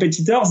and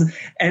competitors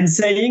and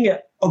saying,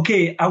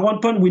 okay, at one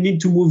point we need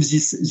to move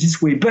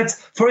this way. But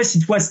for us,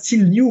 it was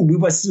still new. We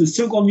was the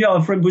second year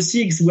of Rainbow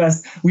Six.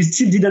 We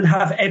still didn't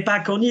have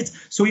APAC on it.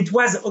 So it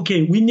was,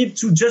 okay, we need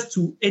to just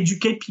to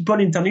educate people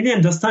internally,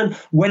 understand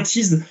what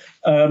is,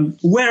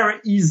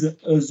 when is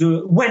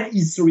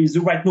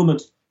the right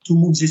moment to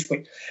move this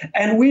way.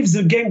 And with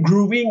the game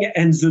growing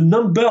and the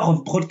number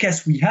of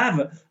broadcasts we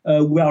have,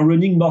 we are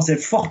running more than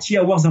 40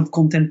 hours of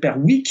content per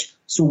week.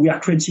 So we are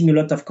creating a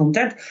lot of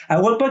content.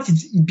 At one point,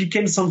 it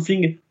became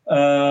something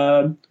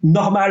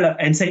normal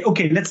and say,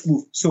 okay, let's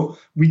move. So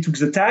we took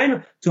the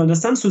time to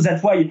understand. So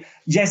that's why,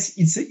 yes,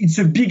 it's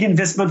a big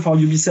investment for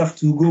Ubisoft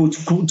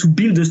to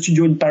build a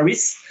studio in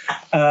Paris.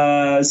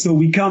 So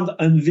we can't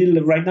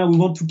unveil right now. We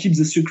want to keep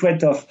the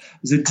secret of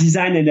the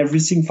design and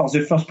everything for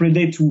the first Prey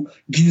Day to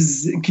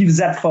give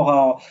that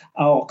for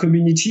our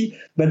community.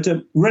 But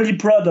really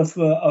proud of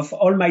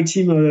all my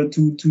team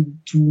to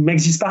make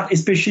this part,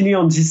 especially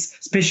on this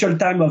special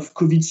time of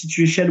COVID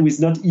situation, which is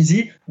not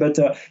easy. But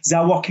they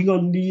are working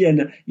on me,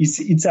 and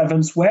it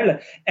happens well.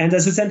 And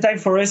at the same time,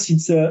 for us,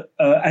 it's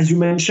as you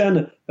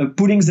mentioned,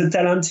 putting the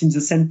talent in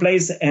the same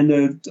place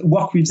and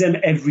work with them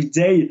every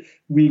day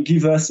will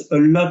give us a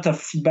lot of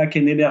feedback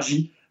and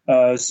energy.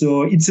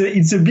 So it's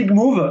a big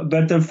move,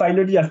 but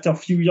finally, after a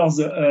few years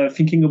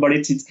thinking about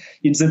it's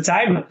the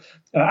time.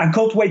 I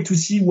can't wait to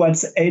see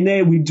what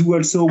NA will do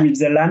also with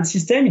the LAN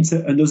system. It's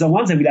another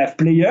one. They will have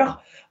player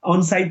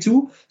on site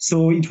too.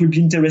 So it will be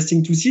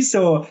interesting to see.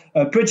 So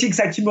a pretty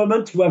exciting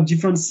moment to have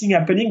different things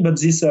happening. But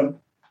this,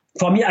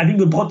 for me,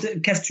 having a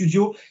broadcast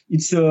studio,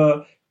 it's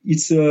a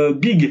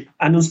big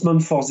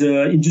announcement for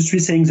the industry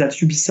saying that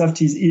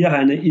Ubisoft is here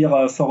and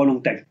here for a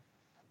long time.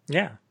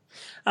 Yeah.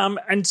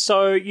 And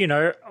so,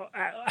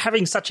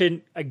 having such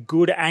a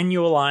good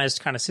annualized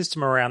kind of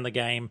system around the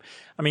game,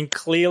 I mean,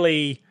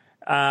 clearly,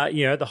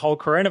 the whole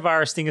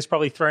coronavirus thing has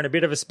probably thrown a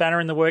bit of a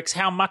spanner in the works.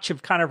 How much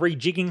of kind of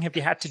rejigging have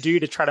you had to do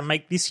to try to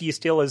make this year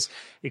still as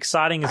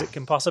exciting as it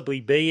can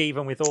possibly be,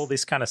 even with all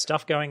this kind of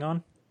stuff going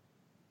on?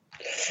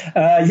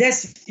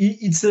 Yes,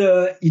 it's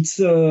an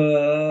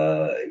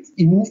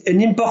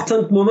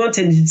important moment,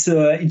 and it's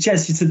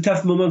a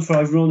tough moment for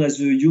everyone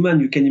as a human,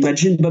 you can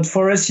imagine. But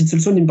for us, it's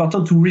also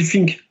important to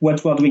rethink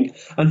what we're doing.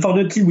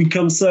 Unfortunately, we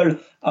cancel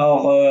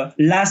our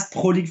last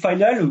Pro League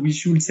final. We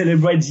should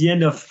celebrate the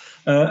end of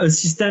a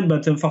system,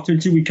 but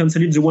unfortunately, we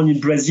canceled the one in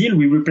Brazil.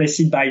 We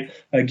replaced it by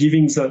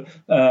giving the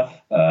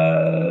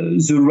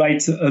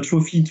right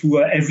trophy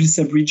to every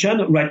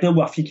sub-region. Right now,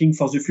 we're thinking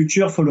for the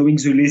future, following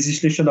the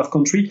legislation of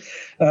country.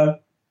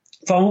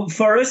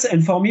 For us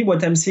and for me,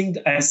 what I'm saying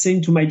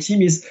to my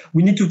team is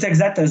we need to take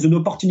that as an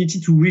opportunity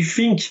to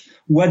rethink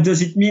what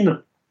does it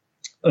mean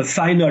a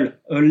final,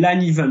 a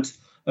LAN event,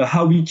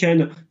 how we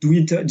can do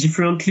it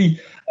differently.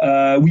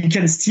 We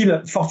can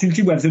still,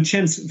 fortunately, we have the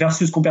chance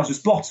versus compare the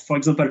sports, for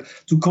example,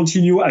 to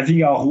continue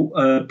having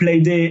our play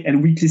day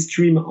and weekly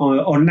stream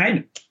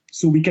online.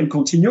 So we can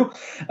continue.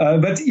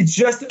 But it's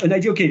just an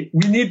idea. Okay,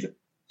 we need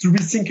to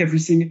rethink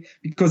everything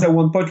because at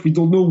one point we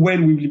don't know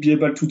when we will be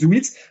able to do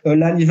it,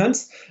 LAN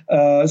events.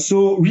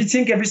 So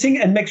rethink everything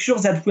and make sure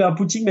that we are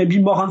putting maybe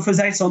more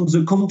emphasis on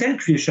the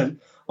content creation,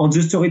 on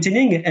the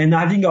storytelling, and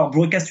having our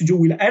broadcast studio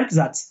will help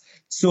that.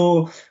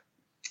 So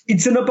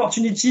it's an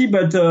opportunity,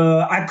 but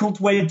I can't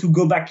wait to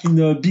go back in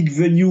a big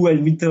venue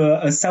and with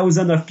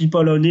 1,000 of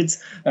people on it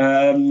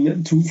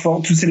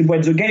to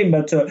celebrate the game.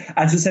 But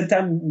at the same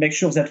time, make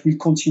sure that we'll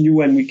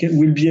continue and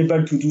we'll be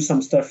able to do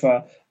some stuff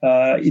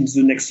in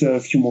the next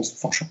few months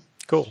for sure.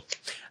 Cool.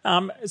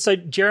 So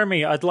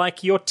Jeremy, I'd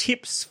like your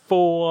tips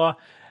for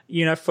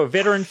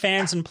veteran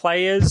fans and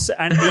players,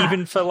 and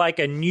even for like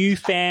a new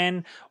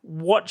fan.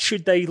 What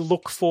should they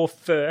look for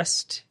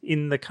first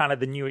in the kind of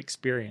the new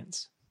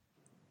experience?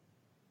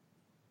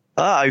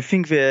 I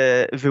think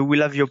they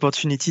will have the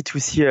opportunity to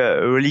see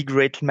really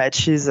great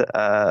matches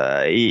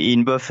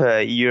in both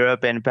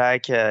Europe and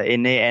PAC,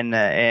 NA and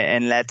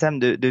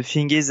LATAM. The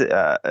thing is,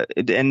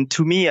 and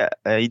to me,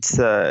 it's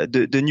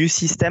the new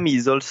system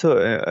is also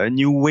a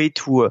new way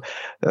to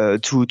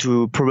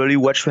probably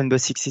watch Rainbow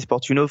Six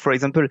Esports. For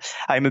example,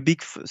 I'm a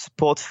big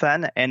sports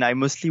fan, and I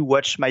mostly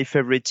watch my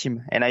favorite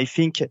team. And I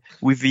think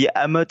with the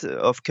amount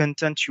of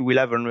content you will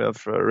have on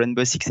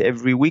Rainbow Six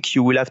every week,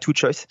 you will have two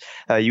choices.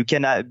 You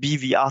can be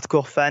the hardcore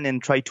fan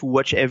and try to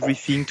watch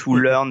everything to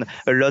learn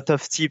a lot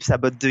of tips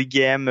about the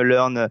game,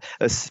 learn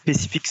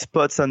specific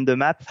spots on the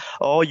map,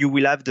 or you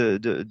will have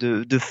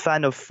the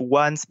fan of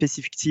one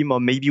specific team or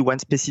maybe one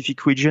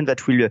specific region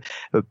that will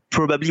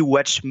probably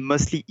watch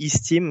mostly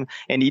his team.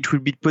 And it will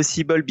be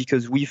possible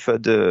because with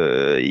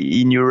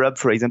in Europe,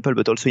 for example,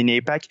 but also in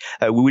APAC,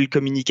 we will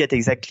communicate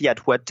exactly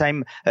at what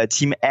time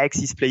team X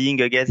is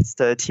playing against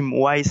team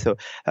Y. So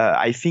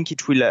I think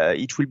it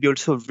will be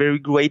also very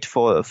great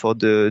for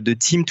the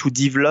team to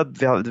develop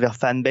their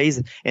fan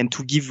base and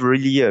to give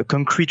really a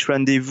concrete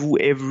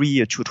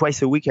rendezvous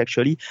twice a week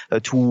actually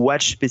to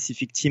watch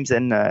specific teams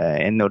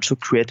and also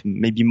create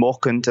maybe more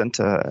content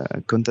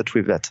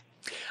with that.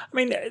 I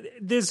mean,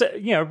 there's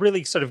a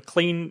really sort of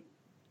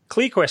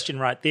clear question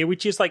right there,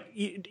 which is like,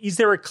 is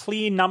there a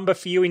clear number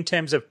for you in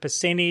terms of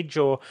percentage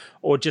or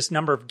just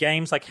number of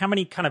games? Like how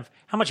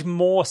much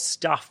more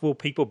stuff will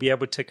people be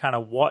able to kind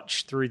of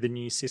watch through the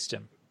new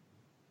system?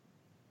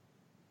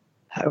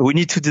 We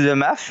need to do the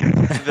math,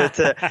 but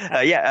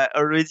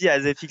already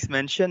as FX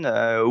mentioned,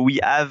 we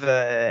have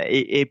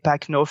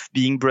APAC North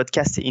being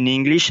broadcast in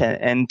English,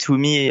 and to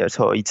me,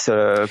 so it's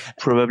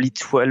probably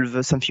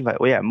 12 something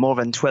like more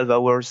than 12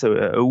 hours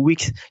a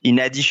week in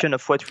addition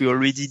of what we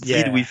already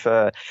did with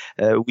NA,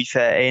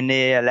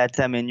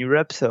 LATAM, and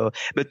Europe. So,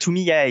 but to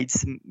me,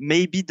 it's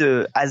maybe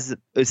as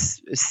a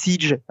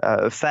Siege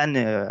fan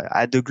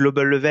at the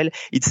global level,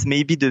 it's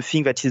maybe the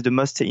thing that is the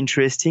most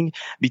interesting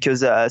because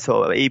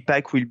so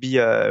APAC will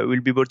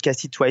be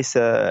broadcasted twice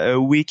a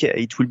week.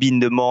 It will be in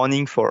the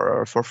morning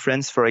for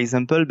France, for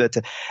example, but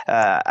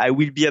I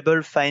will be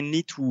able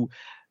finally to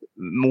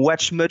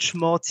watch much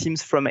more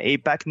teams from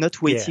APAC,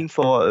 not waiting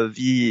for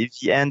the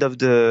end of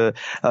the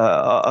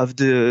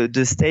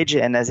stage.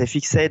 And as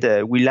FX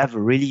said, we'll have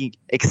a really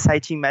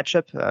exciting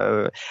matchup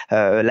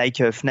like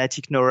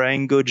Fnatic,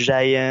 Norango,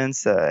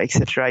 Giants,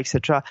 etc.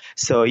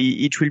 So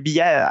it will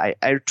be. I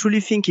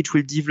truly think it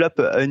will develop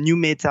a new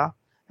meta.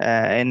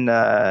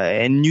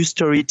 And new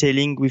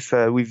storytelling with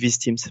these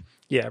teams.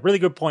 Yeah, really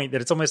good point that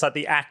it's almost like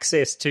the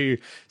access to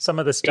some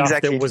of the stuff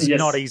that was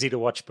not easy to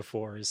watch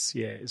before is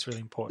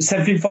really important.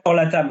 Same thing for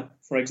LATAM,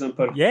 for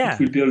example. Yeah. It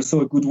will be also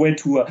a good way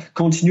to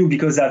continue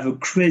because I have a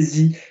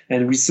crazy,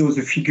 and we saw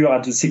the figure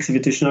at the Six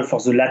Invitational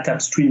for the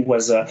LATAM stream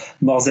was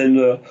more than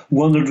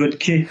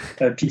 100K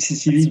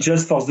PixieTV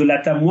just for the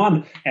LATAM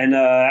one. And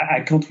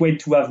I can't wait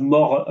to have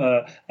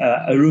more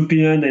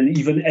European and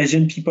even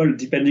Asian people,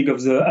 depending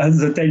of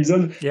the time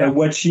zone,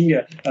 watching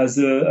a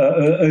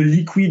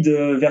Liquid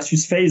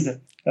versus FaZe.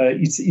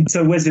 It's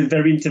always a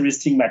very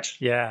interesting match.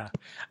 Yeah.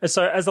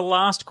 So as a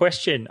last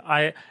question,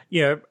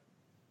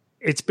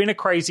 it's been a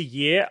crazy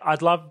year.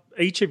 I'd love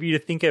each of you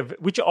to think of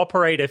which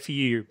operator for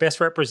you best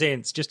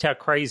represents just how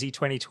crazy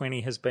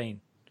 2020 has been.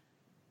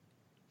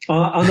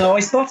 On our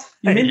esports,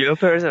 you mean?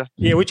 Operator.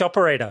 Yeah, which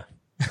operator?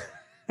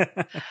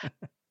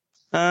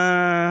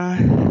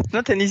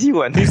 Not an easy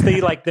one. Who's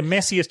the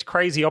messiest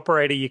crazy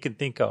operator you can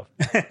think of?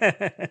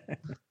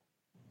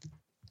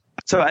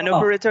 So an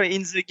operator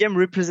in the game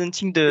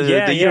representing the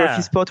year of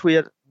esports we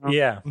had.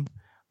 Yeah.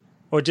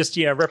 Or just,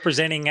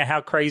 representing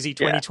how crazy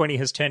 2020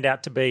 has turned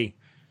out to be.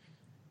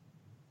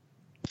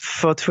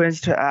 For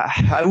 2020,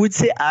 I would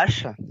say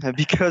Ash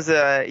because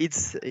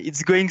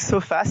it's going so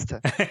fast,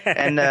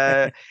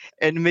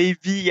 and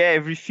maybe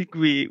everything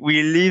we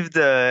lived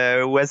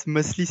was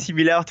mostly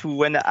similar to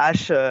when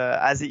Ash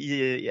has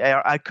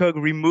ACOG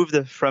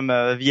removed from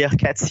the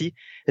RKC,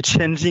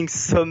 changing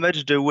so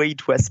much the way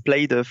it was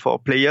played for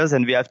players,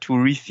 and we have to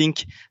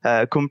rethink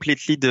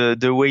completely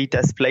the way it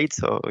has played.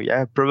 So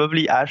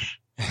probably Ash.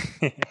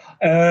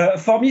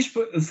 For me,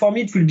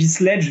 it will be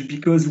Sledge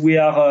because we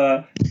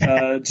are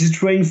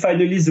destroying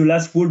finally the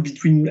last wall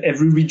between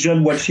every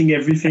region, watching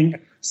everything.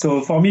 So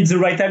for me, it's the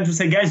right time to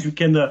say, guys, you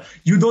can.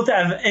 You don't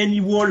have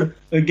any wall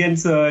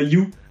against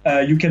you.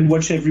 You can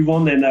watch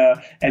everyone,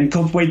 and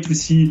can't wait to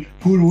see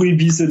who will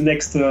be the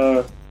next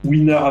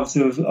winner of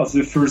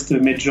the first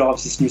major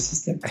of this new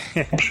system.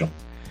 For sure.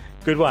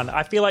 Good one.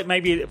 I feel like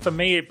maybe for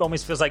me it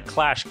almost feels like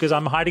Clash because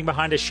I'm hiding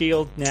behind a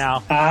shield now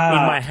in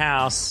my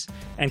house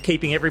and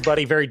keeping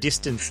everybody very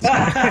distanced.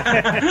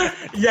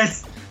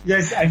 Yes,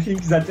 I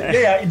think that.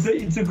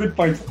 It's a good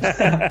point.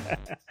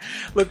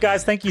 Look,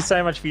 guys, thank you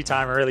so much for your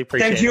time. I really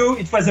appreciate it. Thank you.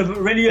 It was a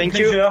really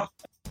pleasure.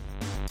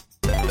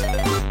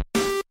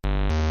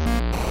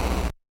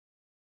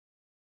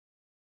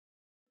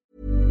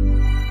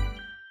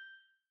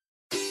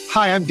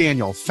 Hi, I'm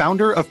Daniel,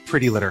 founder of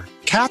Pretty Litter.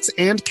 Cats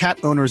and cat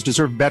owners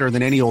deserve better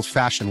than any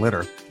old-fashioned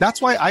litter. That's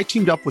why I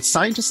teamed up with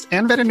scientists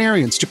and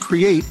veterinarians to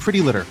create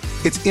Pretty Litter.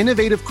 Its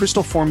innovative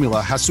crystal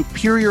formula has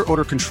superior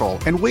odor control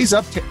and weighs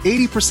up to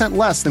 80%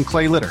 less than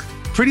clay litter.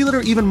 Pretty Litter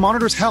even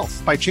monitors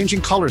health by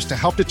changing colors to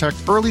help detect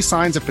early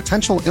signs of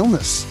potential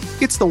illness.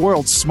 It's the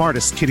world's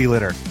smartest kitty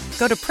litter.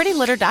 Go to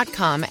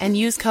prettylitter.com and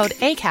use code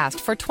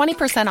ACAST for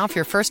 20% off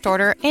your first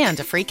order and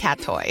a free cat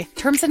toy.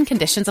 Terms and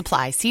conditions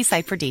apply. See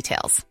site for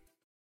details.